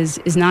benefit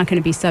is not going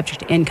to be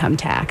subject to income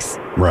tax.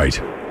 Right.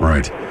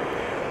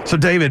 So,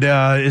 David,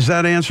 is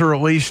that answer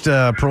at least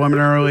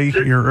preliminarily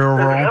your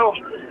overall?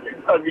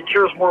 I'd be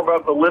curious more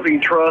about the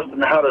living trust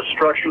and how to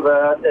structure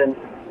that. And,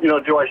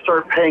 do I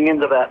start paying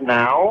into that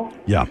now?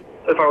 Yeah.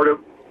 If I were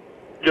to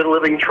get a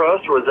living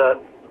trust, or is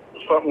that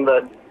something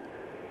that...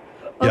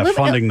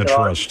 funding the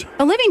trust.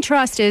 A living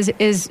trust is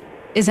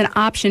an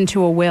option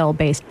to a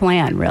will-based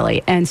plan,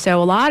 really. And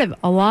so a lot of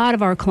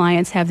our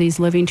clients have these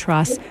living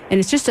trusts,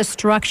 and it's just a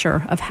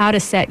structure of how to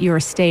set your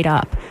estate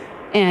up.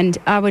 And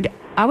I would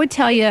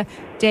tell you,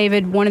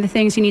 David, one of the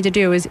things you need to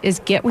do is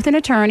get with an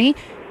attorney.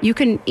 You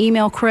can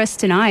email Chris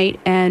tonight,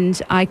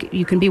 and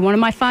you can be one of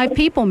my 5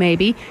 people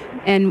maybe,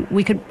 and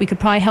we could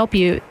probably help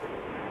you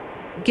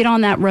get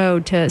on that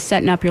road to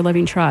setting up your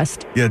living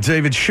trust. Yeah,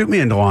 David, shoot me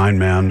into line,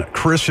 man.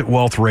 Chris at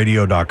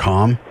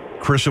wealthradio.com.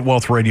 Chris at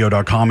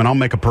wealthradio.com, and I'll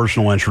make a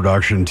personal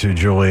introduction to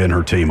Julia and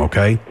her team,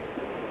 okay?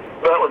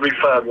 That would be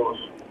fabulous.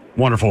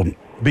 Wonderful.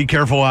 Be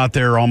careful out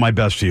there. All my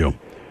best to you.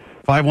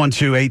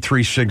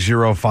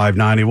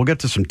 512-836-0590. We'll get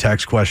to some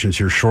text questions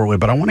here shortly,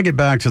 but I want to get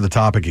back to the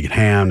topic at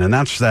hand, and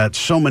that's that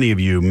so many of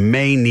you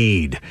may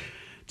need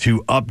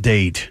to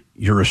update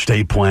your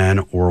estate plan,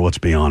 or let's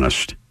be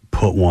honest,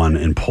 put one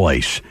in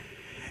place.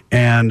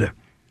 And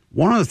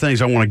one of the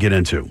things I want to get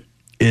into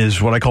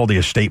is what I call the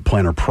estate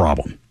planner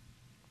problem.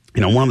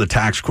 You know, one of the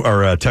text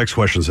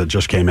questions that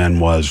just came in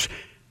was,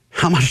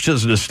 how much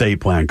does an estate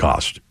plan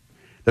cost?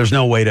 There's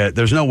no way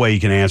you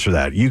can answer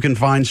that. You can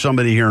find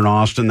somebody here in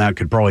Austin that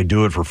could probably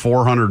do it for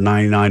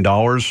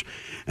 $499,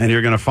 and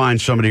you're going to find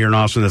somebody here in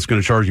Austin that's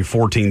going to charge you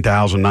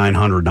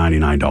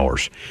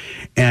 $14,999.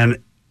 And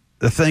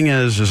the thing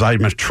is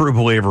I'm a true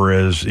believer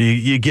is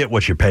you get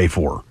what you pay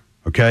for,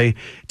 okay?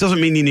 It doesn't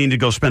mean you need to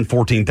go spend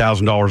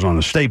 $14,000 on an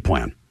estate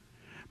plan,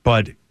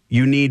 but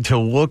you need to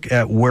look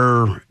at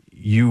where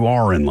you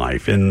are in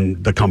life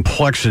and the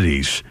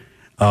complexities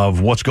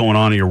of what's going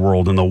on in your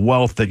world and the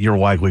wealth that you're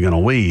likely going to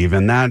leave.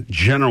 And that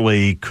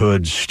generally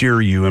could steer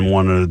you in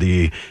one of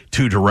the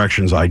two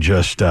directions I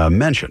just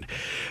mentioned.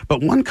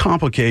 But one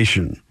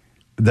complication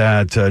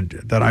that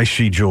I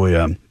see,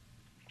 Julia,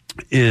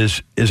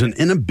 is an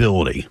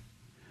inability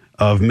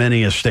of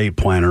many estate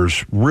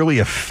planners really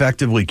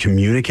effectively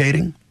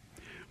communicating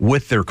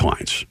with their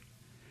clients.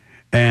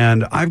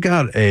 And I've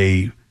got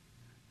a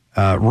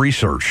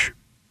research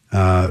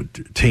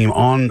team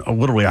on,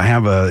 literally,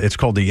 it's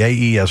called the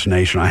AES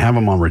Nation. I have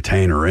them on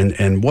retainer.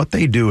 And what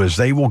they do is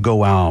they will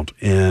go out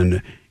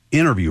and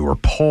interview or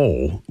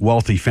poll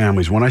wealthy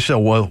families. When I say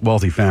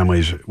wealthy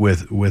families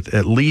with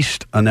at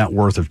least a net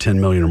worth of $10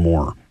 million or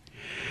more.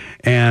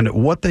 And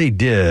what they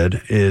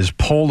did is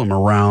poll them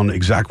around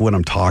exactly what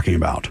I'm talking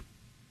about.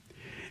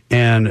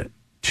 And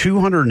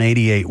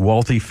 288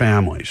 wealthy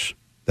families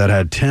that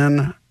had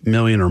 10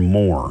 million or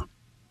more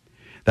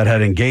that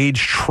had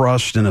engaged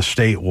trust and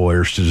estate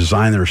lawyers to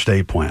design their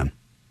estate plan,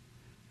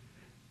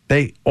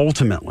 they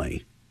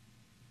ultimately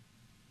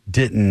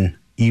didn't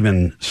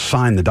even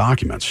sign the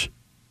documents.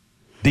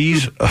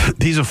 These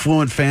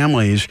affluent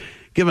families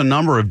give a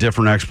number of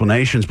different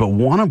explanations, but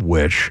one of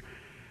which,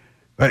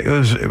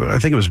 I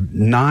think it was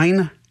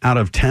 9 out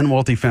of 10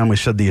 wealthy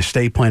families said the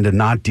estate plan did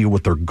not deal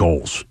with their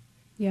goals.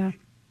 Yeah.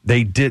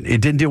 It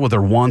didn't deal with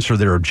their wants or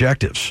their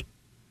objectives,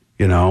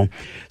 you know?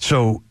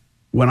 So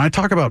when I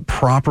talk about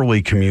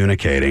properly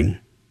communicating,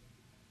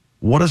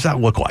 what does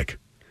that look like?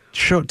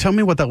 Tell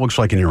me what that looks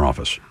like in your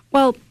office.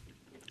 Well,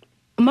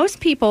 most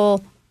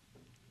people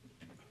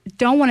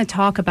don't want to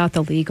talk about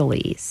the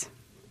legalese.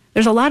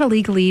 There's a lot of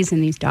legalese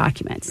in these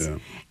documents. Yeah.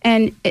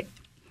 And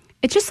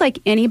it's just like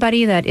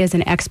anybody that is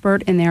an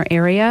expert in their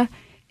area.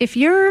 If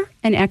you're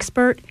an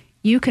expert,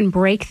 you can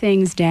break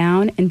things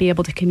down and be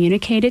able to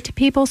communicate it to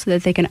people so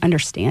that they can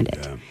understand it.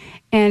 Yeah.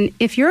 And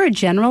if you're a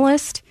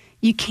generalist,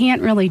 you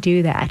can't really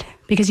do that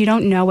because you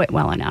don't know it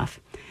well enough.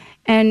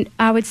 And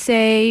I would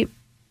say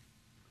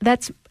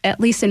that's, at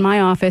least in my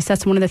office,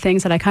 that's one of the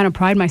things that I kind of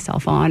pride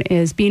myself on,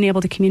 is being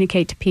able to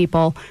communicate to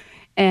people.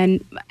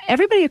 And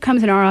everybody who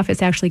comes in our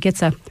office actually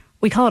gets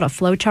we call it a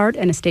flow chart,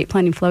 an estate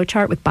planning flow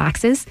chart with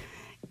boxes.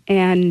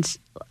 And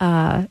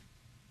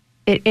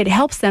it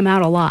helps them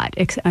out a lot,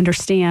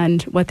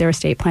 understand what their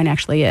estate plan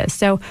actually is.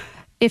 So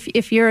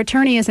if your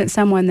attorney isn't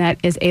someone that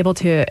is able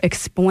to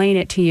explain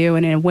it to you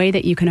in a way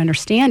that you can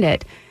understand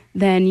it,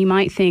 then you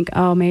might think,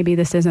 oh, maybe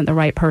this isn't the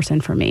right person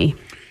for me.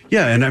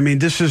 Yeah, and I mean,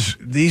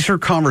 these are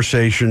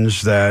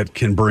conversations that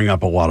can bring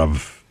up a lot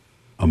of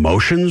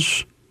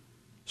emotions,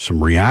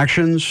 some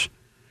reactions,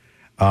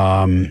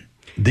 and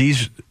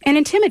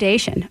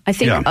intimidation. I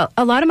think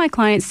a lot of my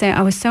clients say,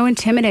 I was so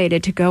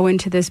intimidated to go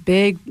into this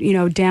big,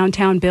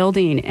 downtown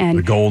building, and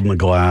the gold in the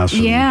glass.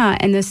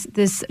 And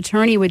this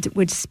attorney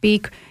would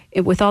speak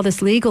with all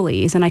this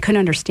legalese, and I couldn't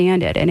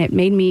understand it, and it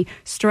made me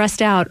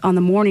stressed out on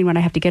the morning when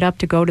I have to get up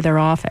to go to their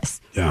office.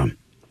 Yeah.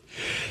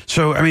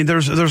 So, I mean,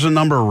 there's a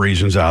number of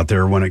reasons out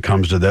there when it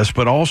comes to this,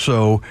 but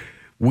also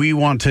we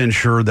want to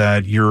ensure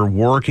that you're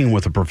working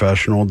with a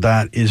professional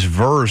that is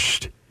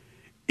versed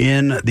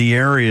in the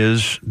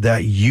areas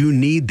that you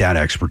need that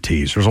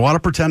expertise. There's a lot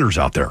of pretenders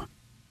out there.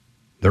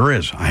 There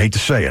is. I hate to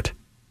say it.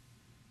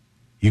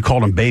 You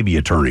called them baby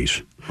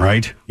attorneys,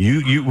 right?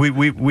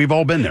 We've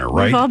all been there,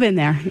 right? We've all been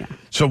there, yeah.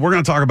 So we're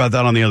going to talk about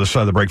that on the other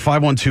side of the break.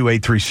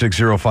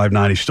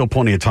 512-836-0590. Still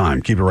plenty of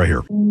time. Keep it right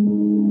here.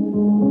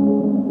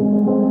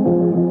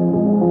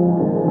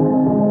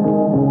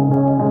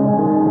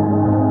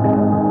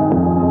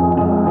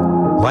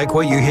 Like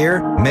what you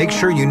hear? Make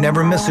sure you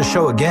never miss a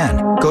show again.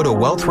 Go to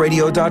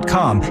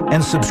wealthradio.com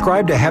and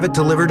subscribe to have it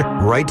delivered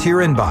right to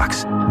your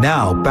inbox.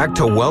 Now, back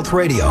to Wealth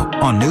Radio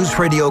on News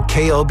Radio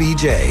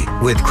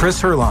KLBJ with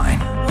Chris Herline.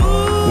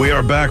 We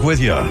are back with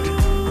you.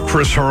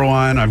 Chris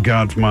Herline. I've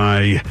got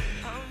my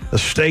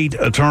estate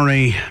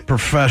attorney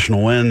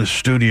professional in the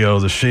studio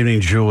this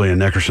evening, Julia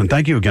Nickerson.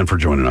 Thank you again for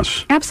joining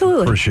us.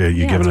 Absolutely. Appreciate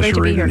you giving us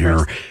your evening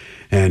here.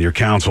 And your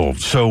counsel.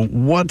 So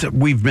what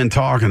we've been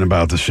talking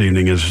about this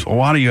evening is a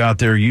lot of you out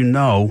there, you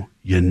need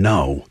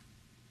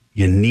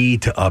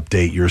to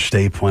update your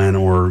estate plan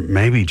or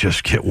maybe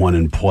just get one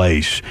in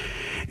place.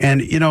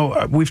 And,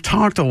 we've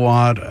talked a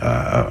lot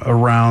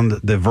around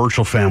the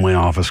virtual family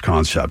office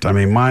concept. I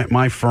mean,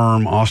 my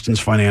firm, Austin's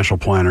Financial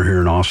Planner here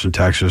in Austin,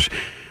 Texas,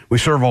 we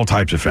serve all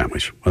types of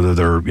families, whether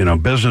they're,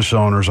 business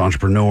owners,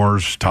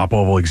 entrepreneurs,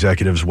 top-level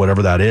executives,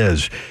 whatever that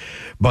is.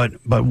 But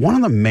one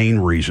of the main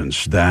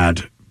reasons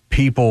that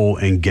people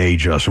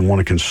engage us and want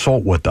to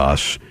consult with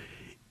us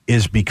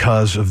is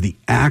because of the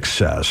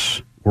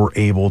access we're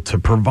able to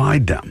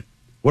provide them.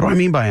 What do I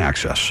mean by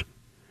access?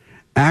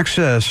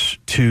 Access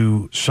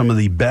to some of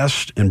the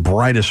best and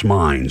brightest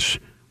minds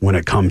when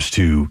it comes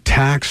to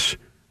tax,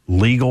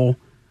 legal,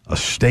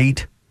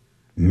 estate,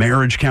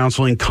 marriage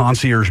counseling,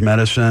 concierge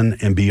medicine,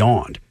 and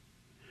beyond.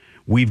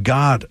 We've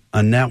got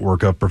a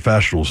network of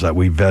professionals that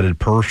we vetted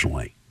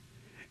personally,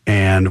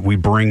 and we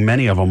bring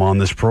many of them on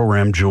this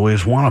program. Julie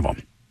is one of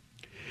them.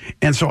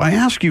 And so I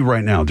ask you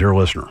right now, dear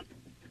listener,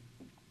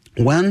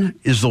 when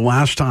is the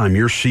last time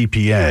your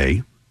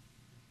CPA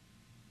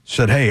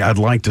said, hey, I'd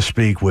like to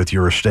speak with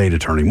your estate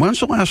attorney? When's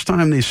the last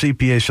time the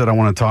CPA said, I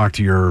want to talk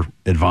to your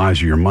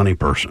advisor, your money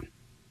person?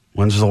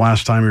 When's the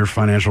last time your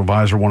financial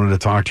advisor wanted to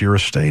talk to your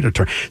estate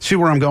attorney? See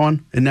where I'm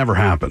going? It never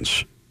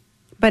happens.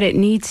 But it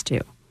needs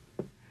to.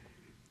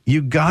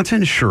 You got to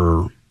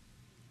ensure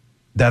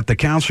that the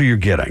counsel you're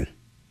getting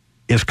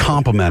is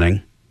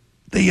complementing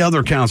the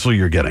other counsel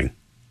you're getting.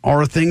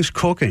 Are things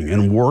cooking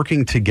and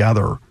working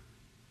together?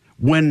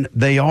 When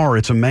they are,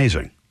 it's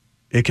amazing.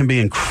 It can be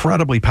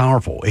incredibly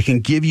powerful. It can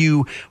give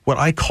you what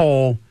I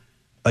call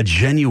a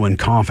genuine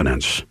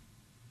confidence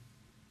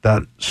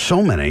that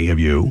so many of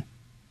you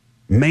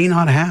may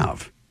not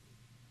have.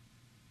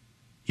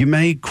 You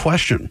may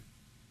question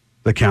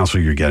the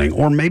counsel you're getting,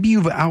 or maybe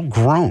you've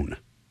outgrown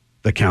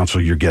the counsel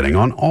you're getting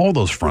on all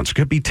those fronts. It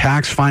could be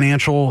tax,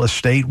 financial,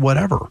 estate,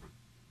 whatever.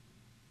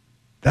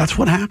 That's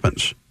what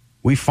happens.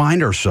 We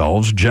find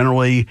ourselves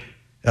generally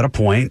at a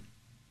point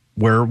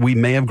where we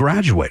may have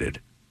graduated.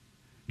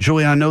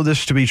 Julie, I know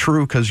this to be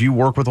true because you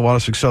work with a lot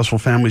of successful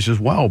families as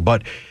well,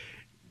 but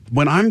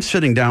when I'm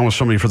sitting down with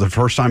somebody for the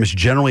first time, it's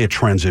generally a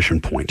transition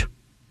point.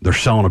 They're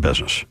selling a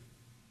business.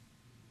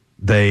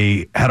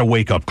 They had a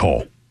wake-up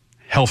call,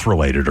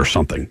 health-related or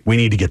something. We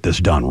need to get this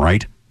done,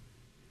 right?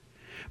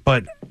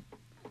 But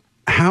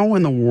how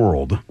in the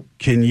world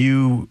can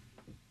you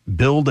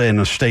build an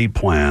estate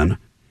plan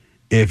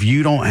if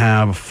you don't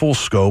have full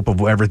scope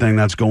of everything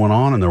that's going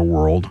on in their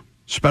world,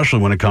 especially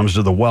when it comes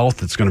to the wealth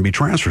that's going to be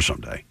transferred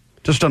someday?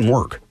 It just doesn't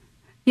work.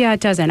 Yeah,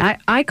 it doesn't.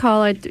 I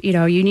call it,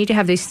 you need to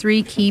have these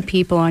three key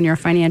people on your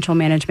financial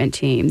management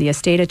team: the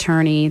estate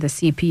attorney, the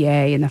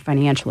CPA, and the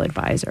financial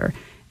advisor.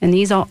 And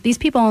these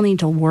people all need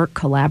to work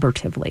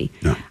collaboratively.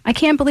 Yeah. I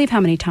can't believe how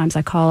many times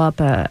I call up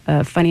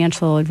a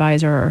financial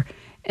advisor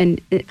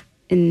and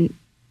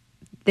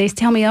they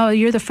tell me, oh,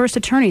 you're the first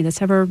attorney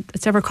that's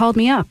ever called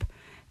me up,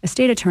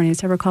 estate attorney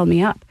that's ever called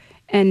me up.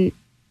 And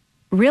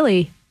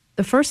really,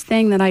 the first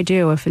thing that I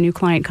do if a new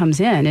client comes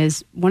in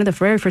is one of the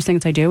very first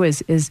things I do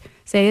is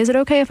say, is it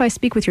okay if I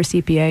speak with your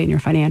CPA and your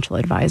financial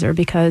advisor?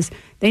 Because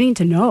they need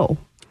to know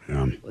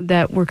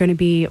that we're going to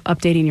be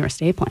updating your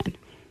estate plan.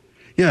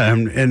 Yeah,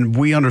 and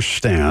we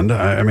understand.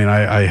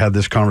 I had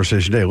this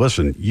conversation today.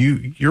 Listen,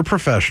 you're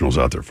professionals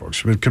out there,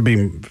 folks. It could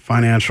be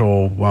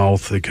financial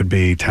wealth. It could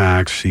be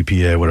tax,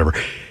 CPA, whatever.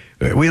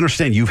 We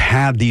understand you've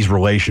had these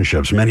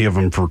relationships, many of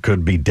them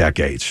could be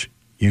decades.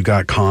 You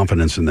got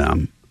confidence in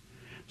them.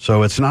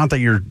 So it's not that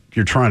you're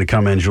trying to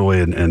come in, Julie,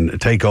 and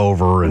take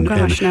over and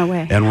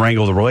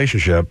wrangle the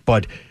relationship.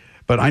 But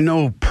I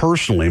know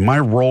personally, my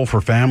role for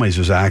families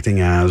is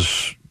acting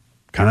as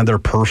kind of their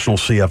personal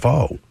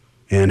CFO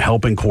and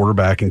helping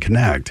quarterback and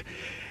connect.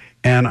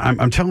 And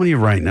I'm telling you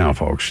right now,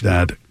 folks,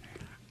 that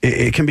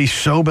it can be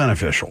so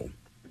beneficial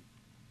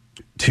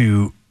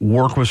to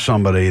work with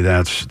somebody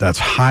that's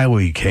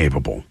highly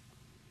capable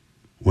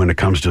when it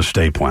comes to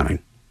estate planning.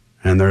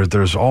 And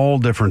there's all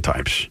different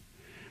types.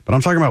 But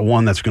I'm talking about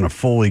one that's going to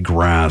fully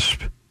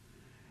grasp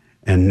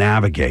and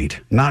navigate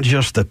not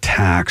just the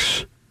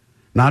tax,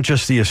 not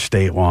just the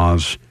estate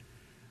laws,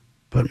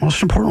 but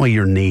most importantly,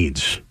 your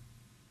needs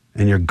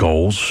and your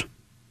goals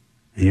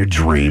and your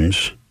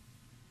dreams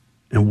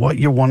and what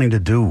you're wanting to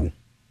do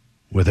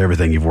with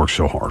everything you've worked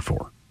so hard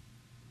for.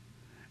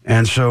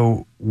 And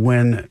so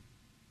when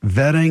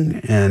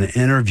vetting and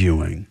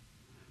interviewing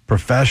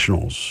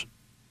professionals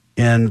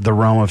in the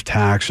realm of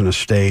tax and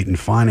estate and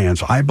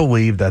finance, I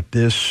believe that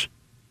this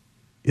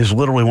is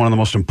literally one of the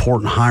most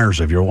important hires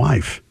of your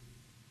life.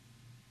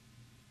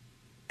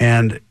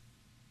 And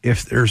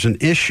if there's an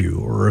issue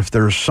or if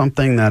there's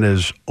something that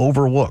is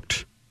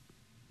overlooked,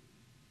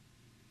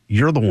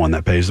 you're the one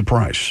that pays the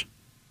price,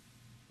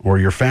 or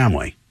your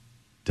family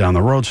down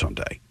the road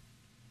someday.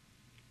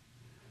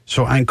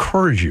 So I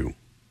encourage you,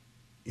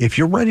 if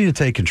you're ready to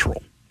take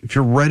control, if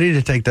you're ready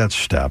to take that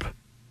step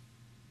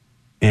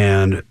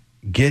and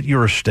get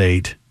your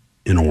estate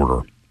in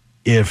order,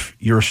 if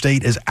your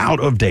estate is out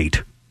of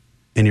date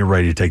and you're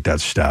ready to take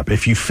that step,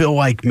 if you feel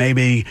like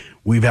maybe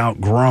we've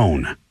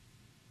outgrown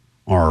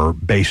our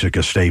basic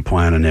estate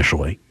plan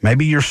initially,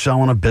 maybe you're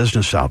selling a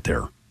business out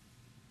there,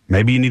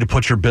 maybe you need to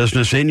put your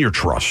business in your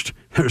trust.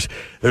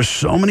 There's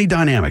so many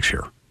dynamics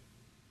here.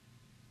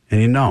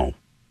 And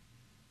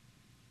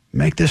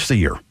make this the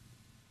year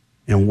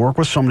and work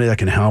with somebody that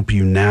can help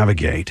you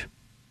navigate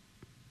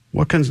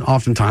what can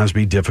oftentimes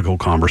be difficult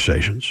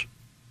conversations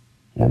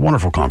or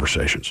wonderful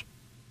conversations.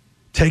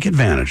 Take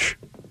advantage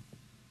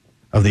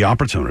of the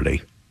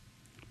opportunity.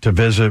 to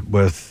visit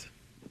with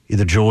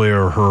either Julia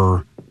or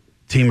her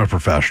team of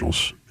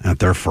professionals at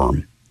their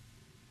firm.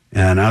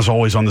 And as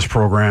always on this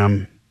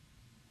program,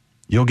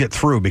 you'll get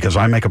through because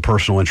I make a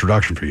personal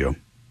introduction for you.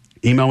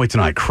 Email me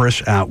tonight,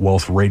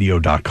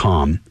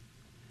 chris@wealthradio.com.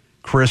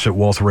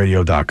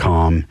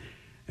 chris@wealthradio.com,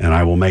 and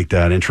I will make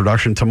that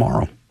introduction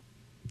tomorrow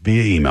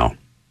via email.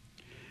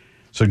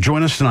 So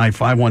join us tonight,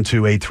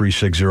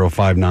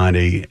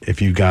 512-836-0590,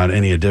 if you've got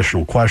any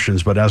additional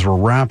questions. But as we're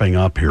wrapping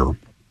up here,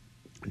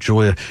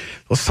 Julia,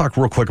 let's talk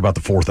real quick about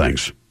the four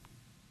things.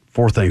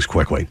 Four things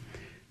quickly.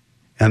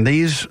 And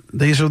these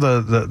are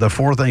the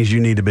four things you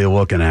need to be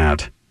looking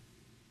at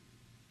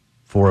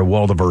for a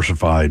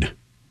well-diversified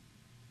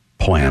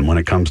plan when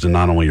it comes to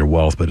not only your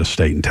wealth, but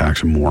estate and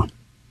tax and more.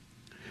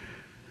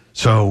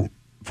 So,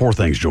 four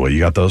things, Julia. You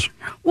got those?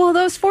 Well,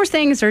 those four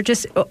things are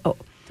just,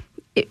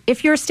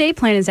 if your estate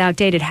plan is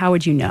outdated, how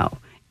would you know?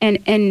 And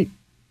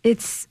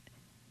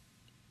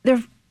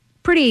they're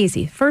pretty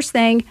easy. First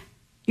thing,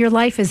 your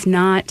life is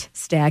not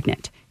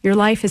stagnant. Your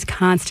life is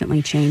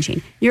constantly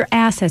changing. Your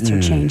assets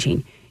are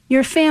changing.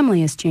 Your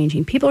family is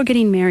changing. People are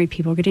getting married.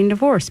 People are getting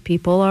divorced.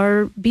 People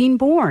are being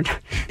born.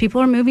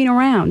 People are moving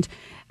around.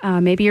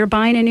 Maybe you're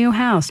buying a new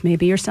house.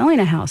 Maybe you're selling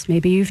a house.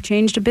 Maybe you've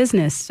changed a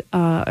business,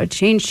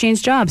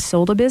 changed jobs,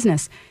 sold a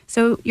business.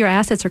 So your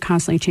assets are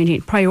constantly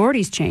changing.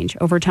 Priorities change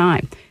over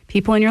time.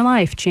 People in your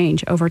life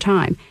change over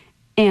time.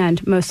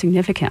 And most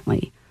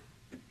significantly,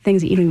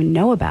 things that you don't even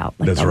know about,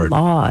 like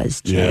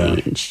laws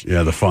change.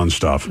 Yeah, the fun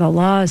stuff. The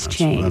laws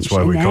change. That's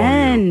why we call you.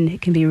 And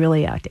it can be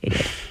really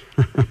outdated.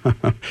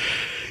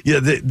 Yeah,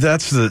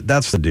 that's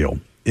the deal,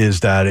 is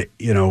that,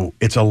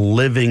 it's a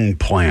living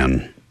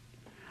plan.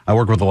 I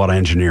work with a lot of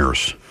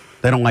engineers.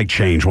 They don't like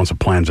change once a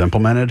plan's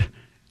implemented.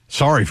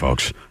 Sorry,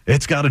 folks.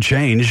 It's got to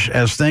change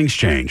as things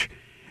change.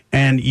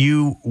 And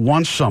you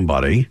want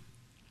somebody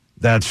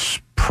that's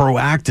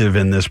proactive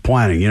in this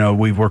planning.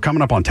 We're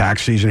coming up on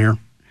tax season here,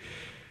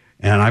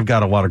 and I've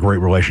got a lot of great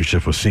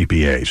relationships with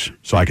CPAs,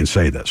 so I can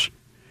say this.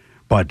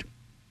 But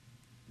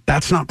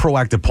that's not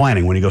proactive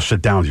planning when you go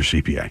sit down with your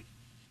CPA,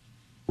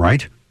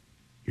 right?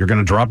 You're going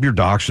to drop your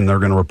docs, and they're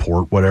going to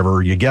report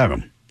whatever you give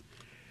them.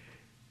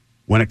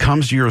 When it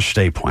comes to your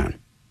estate plan,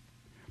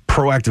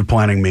 proactive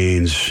planning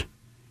means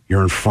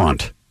you're in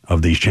front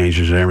of these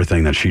changes and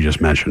everything that she just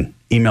mentioned.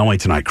 Email me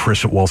tonight,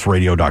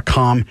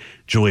 chris@wealthradio.com.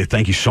 Julia,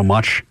 thank you so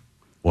much.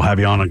 We'll have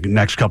you on the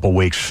next couple of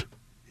weeks.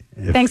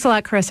 Thanks a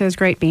lot, Chris. It was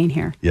great being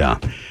here. Yeah.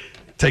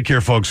 Take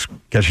care, folks.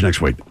 Catch you next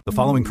week. The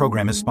following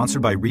program is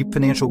sponsored by REAP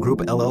Financial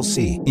Group,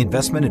 LLC.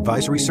 Investment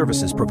advisory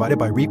services provided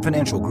by REAP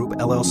Financial Group,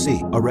 LLC,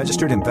 a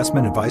registered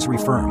investment advisory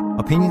firm.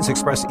 Opinions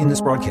expressed in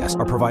this broadcast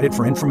are provided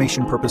for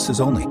information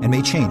purposes only and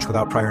may change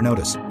without prior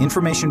notice.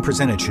 Information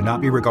presented should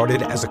not be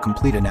regarded as a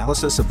complete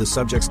analysis of the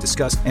subjects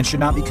discussed and should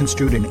not be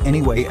construed in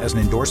any way as an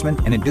endorsement,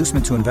 an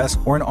inducement to invest,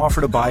 or an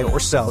offer to buy or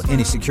sell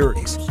any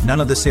securities.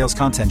 None of the sales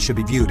content should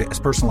be viewed as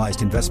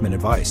personalized investment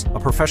advice. A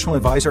professional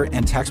advisor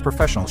and tax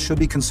professional should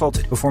be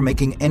consulted before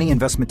making any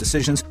investment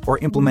decisions or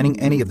implementing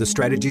any of the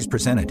strategies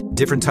presented.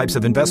 Different types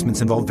of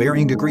investments involve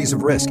varying degrees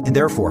of risk, and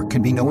therefore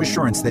can be no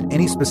assurance that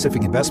any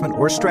specific investment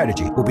or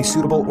strategy will be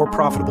suitable or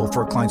profitable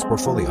for a client's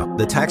portfolio.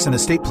 The tax and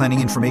estate planning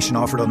information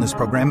offered on this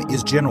program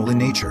is general in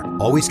nature.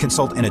 Always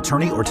consult an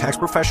attorney or tax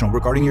professional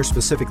regarding your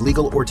specific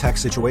legal or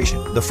tax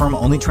situation. The firm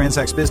only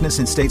transacts business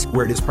in states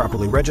where it is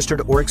properly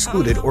registered or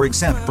excluded or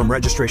exempt from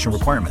registration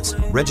requirements.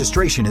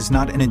 Registration is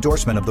not an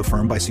endorsement of the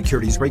firm by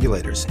securities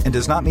regulators and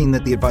does not mean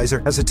that the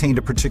advisor has attained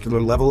a particular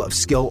level of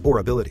skill or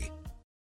ability.